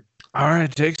here. All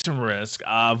right, take some risk.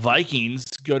 Vikings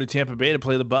go to Tampa Bay to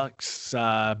play the Bucks.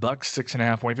 Bucks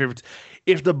 6.5-point favorites.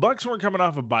 If the Bucks weren't coming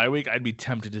off a bye week, I'd be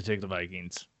tempted to take the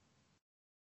Vikings.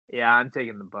 Yeah, I'm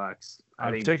taking the Bucks.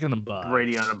 I'm taking the Bucks.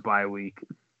 Brady on a bye week,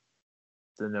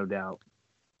 so no doubt.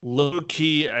 Low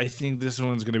key, I think this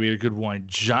one's going to be a good one.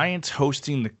 Giants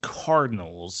hosting the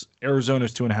Cardinals.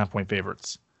 Arizona's 2.5-point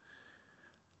favorites.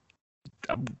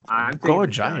 I'm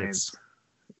going Giants.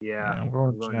 Yeah, I'm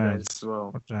going Giants as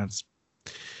well. Giants.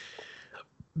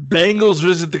 Bengals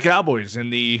visit the Cowboys in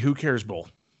the Who Cares Bowl.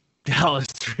 Dallas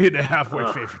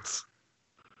 3.5-point favorites.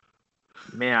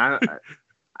 Man,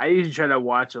 I usually try to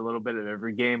watch a little bit of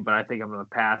every game, but I think I'm going to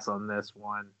pass on this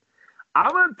one.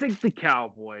 I'm going to take the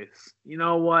Cowboys. You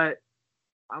know what?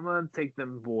 I'm going to take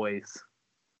them boys.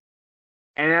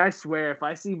 And I swear, if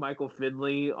I see Michael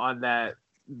Finley on that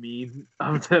meme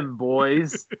of them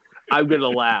boys, I'm going to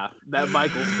laugh. That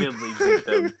Michael Finley did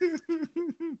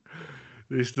them.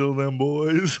 They still them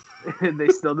boys. They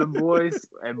still the boys,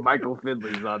 and Michael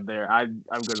Finley's on there. I'm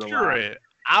gonna Screw laugh. it.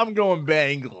 I'm going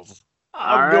Bengals.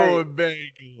 All I'm right. going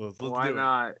Bengals. Let's Why do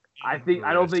not? it.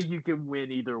 I don't think you can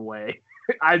win either way.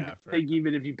 I Yeah, fair think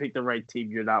even if you pick the right team,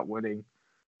 you're not winning.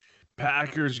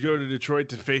 Packers go to Detroit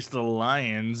to face the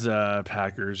Lions.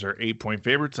 Packers are 8-point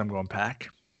favorites. I'm going Pack.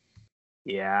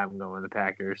 Yeah, I'm going the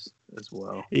Packers as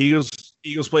well. Eagles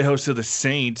play host to the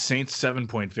Saints. Saints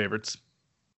 7-point favorites.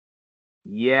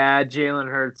 Yeah, Jalen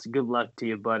Hurts. Good luck to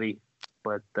you, buddy.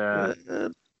 But Yeah,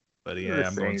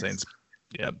 I'm going Saints. Saints.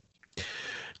 Yep.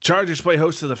 Chargers play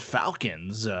host to the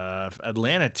Falcons.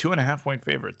 Atlanta 2.5-point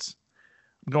favorites.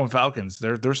 I'm going Falcons.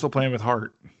 They're still playing with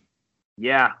heart.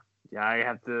 Yeah, I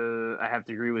have to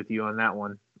agree with you on that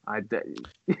one. I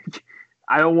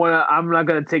don't want to. I'm not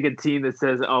going to take a team that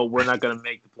says, "Oh, we're not going to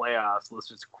make the playoffs. Let's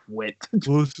just quit."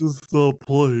 Let's just stop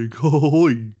playing.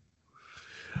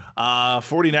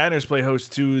 49ers play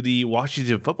host to the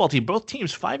Washington football team. Both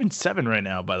teams 5-7 right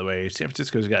now, by the way. San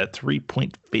Francisco's got a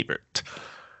 3-point favorite.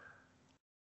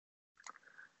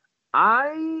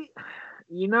 I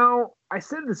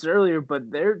said this earlier,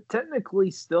 but they're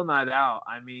technically still not out.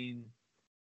 I mean,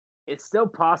 it's still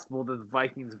possible that the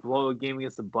Vikings blow a game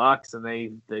against the Bucs and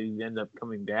they end up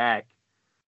coming back.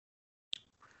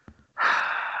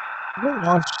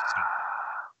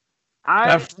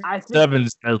 I think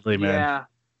 7's deadly, man. Yeah,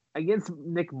 against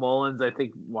Nick Mullins, I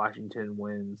think Washington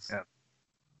wins. Yeah.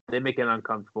 They make it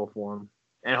uncomfortable for him,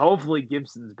 and hopefully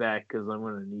Gibson's back because I'm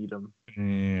going to need him.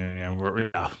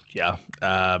 Yeah.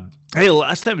 Hey,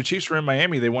 last time the Chiefs were in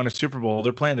Miami, they won a Super Bowl.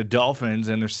 They're playing the Dolphins,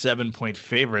 and they're 7-point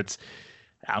favorites.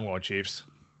 I'm going Chiefs.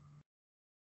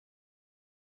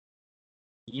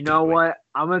 You know what?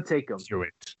 I'm going to take them. Do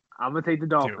it. I'm going to take the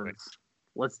Dolphins.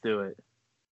 Let's do it.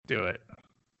 Do it.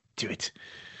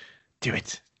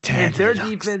 If their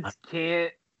defense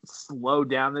can't slow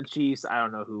down the Chiefs, I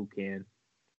don't know who can.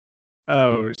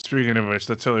 Oh, speaking of which,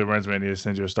 that totally reminds me. I need to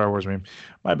send you a Star Wars meme.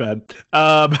 My bad.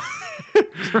 Sorry.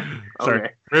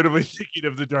 Okay. Randomly thinking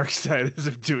of the dark side as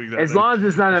I'm doing that. As long as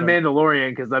it's not a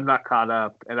Mandalorian, because I'm not caught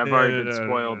up, and I've already been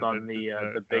spoiled on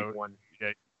the big one.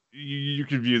 Yeah, you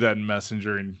can view that in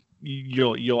Messenger, and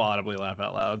you'll audibly laugh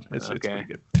out loud. It's pretty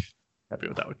good. Happy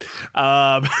with that one.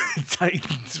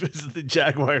 Titans versus the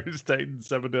Jaguars. Titans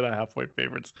 7.5-point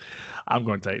favorites. I'm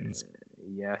going Titans.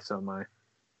 Yeah, so am I.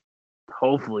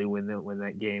 Hopefully win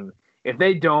that game. If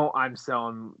they don't, I'm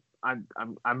selling. I'm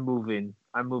moving.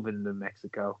 I'm moving to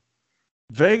Mexico.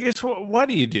 Vegas, why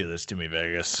do you do this to me,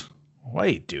 Vegas? Why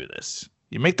do you do this?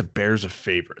 You make the Bears a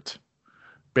favorite.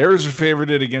 Bears are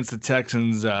favorited against the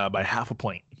Texans by 0.5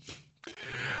 point.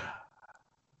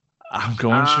 I'm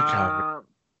going Chicago.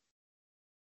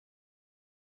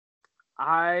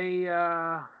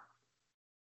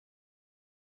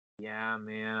 Yeah,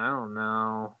 man, I don't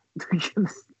know.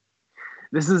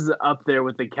 This is up there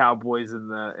with the Cowboys and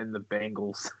the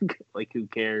Bengals. Like, who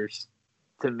cares?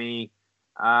 To me,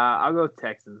 I'll go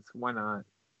Texans. Why not?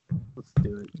 Let's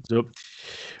do it. So,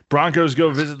 Broncos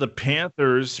go visit the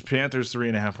Panthers. Panthers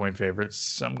 3.5-point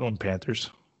favorites. I'm going Panthers.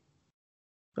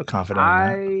 Feel confident.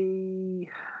 I'm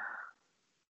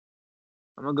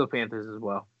gonna go Panthers as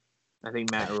well. I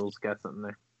think Matt Rule's got something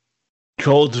there.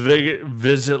 Colts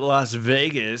visit Las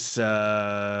Vegas.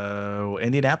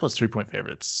 Indianapolis 3-point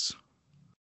favorites.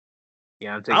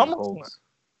 Yeah, I'm taking Colts.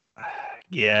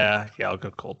 Yeah, I'll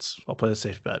go Colts. I'll play a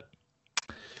safe bet.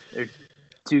 They're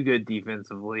too good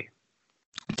defensively.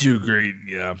 Too great,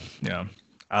 yeah.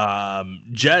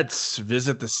 Jets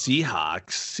visit the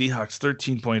Seahawks. Seahawks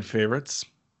 13-point favorites.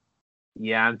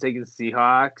 Yeah, I'm taking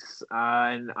Seahawks,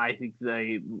 and I think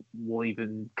they will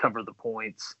even cover the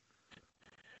points.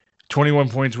 21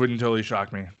 points wouldn't totally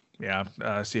shock me. Yeah,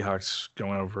 Seahawks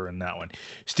going over in that one.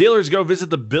 Steelers go visit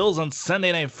the Bills on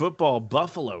Sunday Night Football.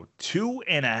 Buffalo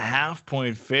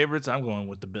 2.5-point favorites. I'm going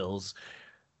with the Bills.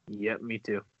 Yep, me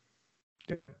too.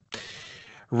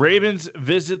 Ravens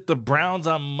visit the Browns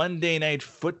on Monday Night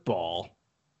Football.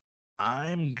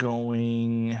 I'm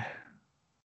going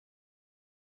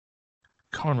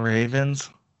Ravens.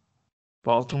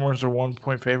 Baltimore's a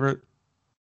 1-point favorite.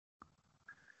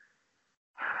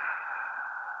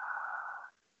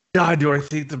 God, do I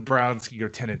think the Browns can go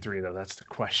 10-3 though? That's the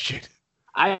question.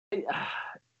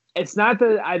 It's not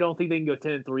that I don't think they can go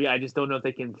 10-3. I just don't know if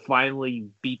they can finally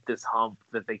beat this hump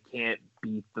that they can't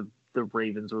beat the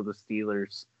Ravens or the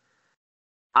Steelers.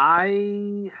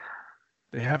 They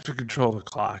have to control the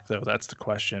clock though. That's the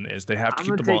question. Is they have to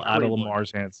keep the ball out of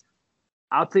Lamar's hands.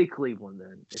 I'll take Cleveland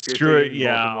then. Screw it.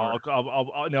 Yeah,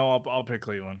 I'll pick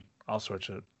Cleveland. I'll switch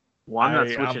it. Well, I'm not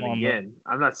switching again.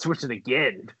 I'm not switching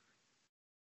again.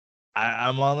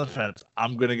 I'm on the fence.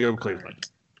 I'm gonna go Cleveland.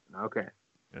 Okay.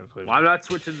 Well, I'm not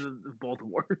switching to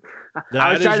Baltimore. That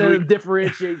I was is trying to re-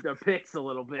 differentiate the picks a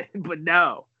little bit, but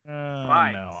no.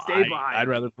 Fine, no, stay behind. I'd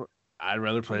rather play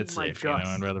it Oh my safe. You know, gosh.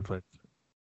 I'd rather play.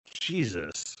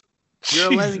 Jesus.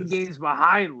 You're 11 Jesus. games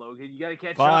behind, Logan. You got to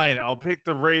catch Fine, up. I'll pick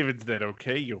the Ravens then.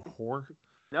 Okay, you whore.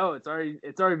 No, it's already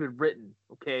been written.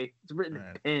 Okay, it's written in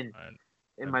Alright, pen alright.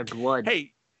 in my blood.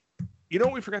 Hey, you know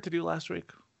what we forgot to do last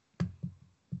week?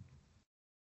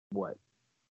 What?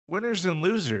 Winners and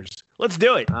losers. Let's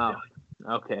do it. Oh,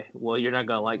 okay. Well, you're not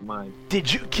gonna like mine.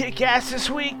 Did you kick ass this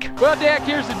week? Well, Dak,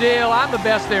 here's the deal. I'm the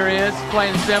best there is,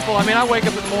 plain and simple. I mean, I wake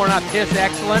up in the morning, I piss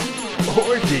excellent.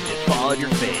 Or did it fall on your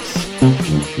face?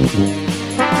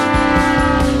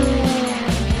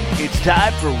 It's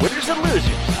time for Winners and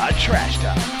Losers on Trash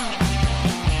Talk.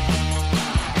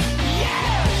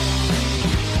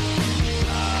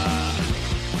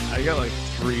 I got like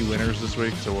 3 winners this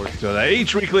week, so we're still that.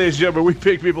 Each week, ladies and gentlemen, we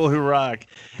pick people who rock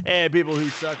and people who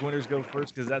suck. Winners go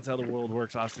first because that's how the world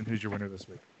works. Austin, who's your winner this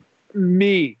week?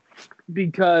 Me,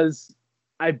 because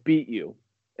I beat you,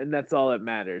 and that's all that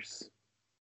matters.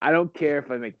 I don't care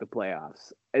if I make the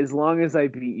playoffs. As long as I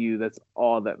beat you, that's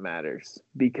all that matters.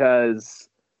 Because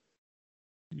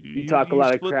you talk a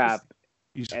lot of crap.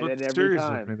 You and split then the every series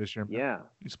time, with me this year. Man. yeah.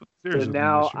 You split the series So with me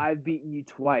now this year. I've beaten you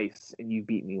twice, and you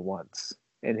beat me once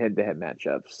in head-to-head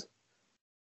matchups.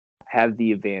 Have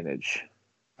the advantage.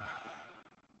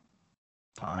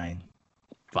 Fine.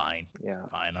 Yeah.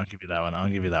 Fine. I'll give you that one.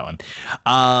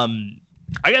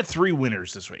 I got 3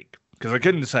 winners this week because I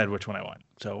couldn't decide which one I want.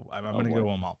 So I'm going to go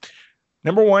them all.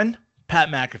 Number 1, Pat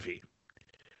McAfee.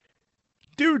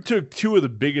 Dude took 2 of the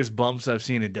biggest bumps I've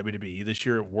seen in WWE this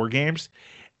year at War Games.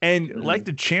 And like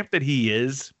the champ that he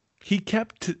is, he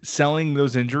kept selling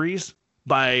those injuries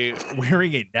by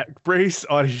wearing a neck brace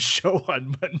on his show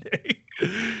on Monday.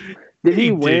 Did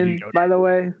he win, by the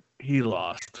way? He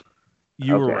lost.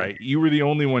 You were Okay. right. You were the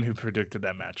only one who predicted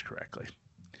that match correctly.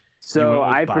 So went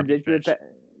with I Bobby predicted Fish. that.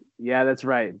 Yeah, that's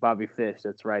right. Bobby Fish.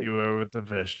 That's right. You went with the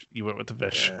fish.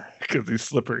 Yeah. Because he's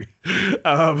slippery,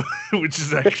 which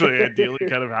is actually ideally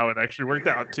kind of how it actually worked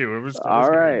out too. It was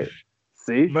All right.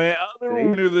 See? My other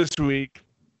winner this week.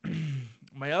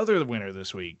 My other winner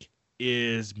this week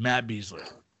is Matt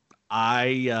Beasler.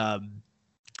 I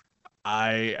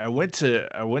went to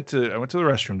the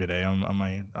restroom today on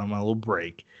my little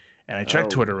break, and I checked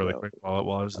Twitter really quick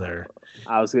while I was there.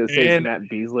 I was going to say And- Matt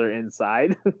Beasler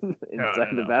inside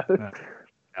the bathroom.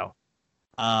 No.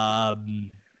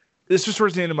 This was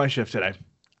towards the end of my shift today.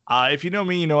 If you know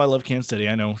me, you know I love Kansas City.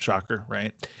 I know, shocker,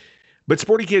 right? But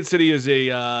Sporting Kansas City is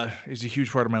a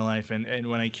huge part of my life. And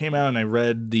when I came out and I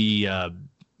read the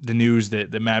news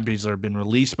that Matt Beasler had been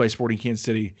released by Sporting Kansas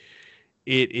City,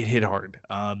 it hit hard.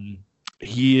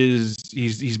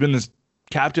 He's been this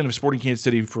captain of Sporting Kansas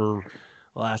City for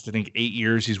the last, I think, 8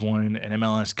 years. He's won an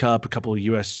MLS Cup, a couple of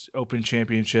U.S. Open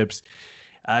championships.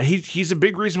 He's a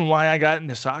big reason why I got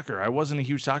into soccer. I wasn't a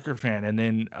huge soccer fan, and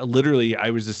then literally I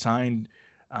was assigned.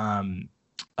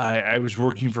 I was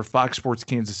working for Fox Sports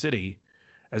Kansas City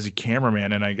as a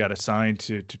cameraman, and I got assigned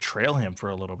to trail him for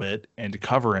a little bit and to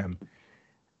cover him,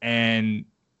 and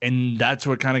that's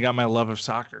what kind of got my love of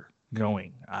soccer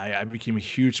going. I became a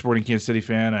huge Sporting Kansas City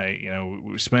fan.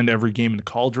 We spend every game in the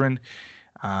Cauldron.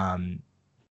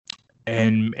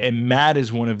 And Matt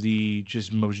is one of the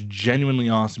just most genuinely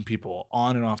awesome people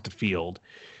on and off the field.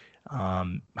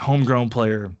 Homegrown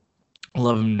player,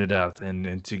 love him to death.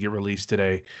 And to get released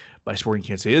today by Sporting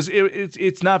Kansas City,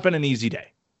 it's not been an easy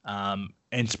day.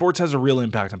 And sports has a real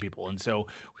impact on people. And so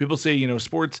people say,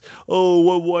 sports,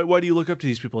 why do you look up to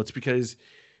these people? It's because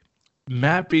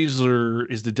Matt Beasler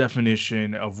is the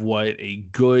definition of what a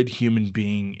good human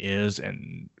being is,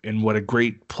 and what a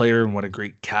great player and what a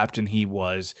great captain he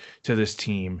was to this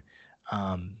team.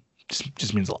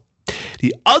 Just means a lot.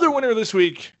 The other winner this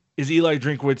week is Eli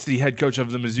Drinkwitz, the head coach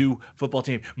of the Mizzou football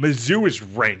team. Mizzou is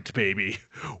ranked, baby.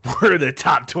 We're the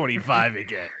top 25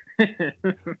 again.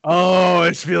 Oh,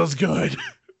 it feels good.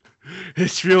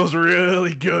 This feels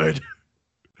really good.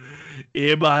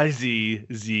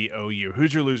 Mizzou.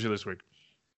 Who's your loser this week?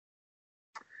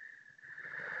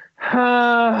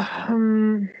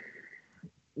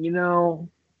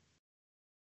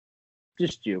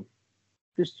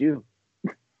 Just you.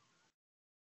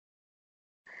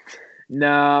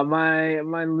 No,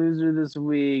 my loser this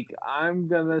week, I'm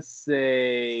gonna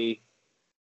say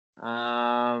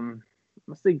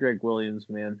Greg Williams,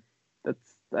 man.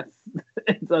 That's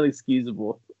it's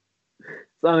unexcusable.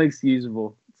 It's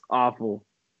unexcusable. It's awful.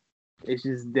 It's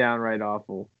just downright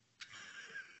awful.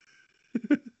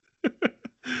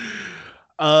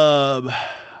 I'm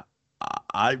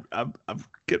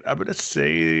gonna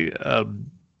say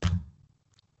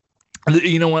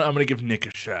You know what? I'm gonna give Nick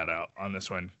a shout out on this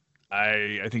one.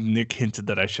 I think Nick hinted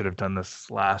that I should have done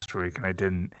this last week, and I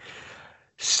didn't.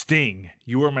 Sting,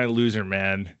 you are my loser,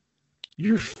 man.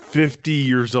 You're 50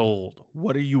 years old.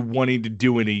 What are you wanting to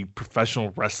do in a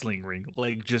professional wrestling ring?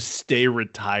 Like, just stay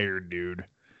retired, dude.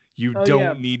 You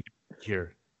don't need to be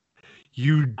here.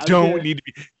 You don't need to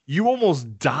be. You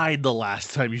almost died the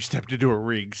last time you stepped into a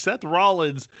ring. Seth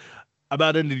Rollins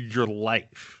about ended your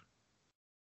life.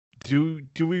 Do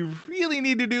we really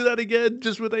need to do that again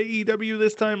just with AEW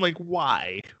this time? Like,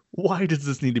 why? Why does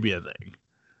this need to be a thing?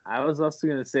 I was also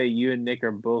going to say you and Nick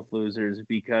are both losers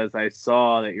because I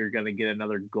saw that you're going to get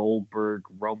another Goldberg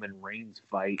Roman Reigns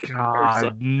fight.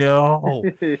 God, no.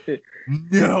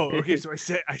 No. Okay, so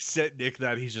I said Nick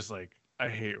that. He's just like, I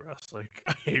hate wrestling.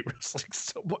 I hate wrestling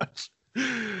so much.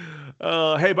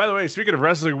 Hey, by the way, speaking of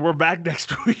wrestling, we're back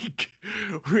next week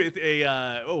with a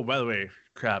by the way,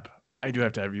 crap. I do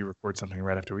have to have you record something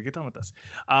right after we get done with this.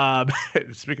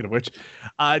 Speaking of which,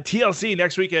 TLC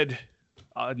next weekend.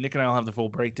 Nick and I will have the full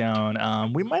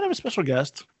breakdown. We might have a special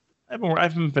guest. I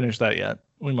haven't finished that yet.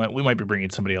 We might be bringing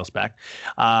somebody else back.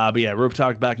 But yeah, Rope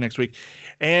Talk back next week.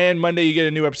 And Monday you get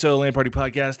a new episode of Land Party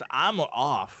Podcast. I'm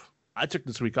off. I took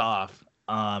this week off.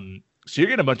 So you're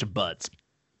getting a bunch of butts.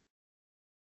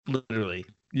 Literally,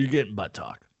 you're getting butt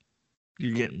talk.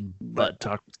 You're getting butt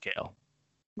talk with Kale.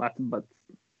 Lots of butts.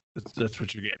 That's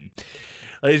what you're getting.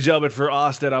 Ladies and gentlemen, for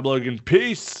Austin, I'm Logan.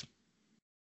 Peace.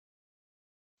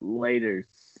 Laters.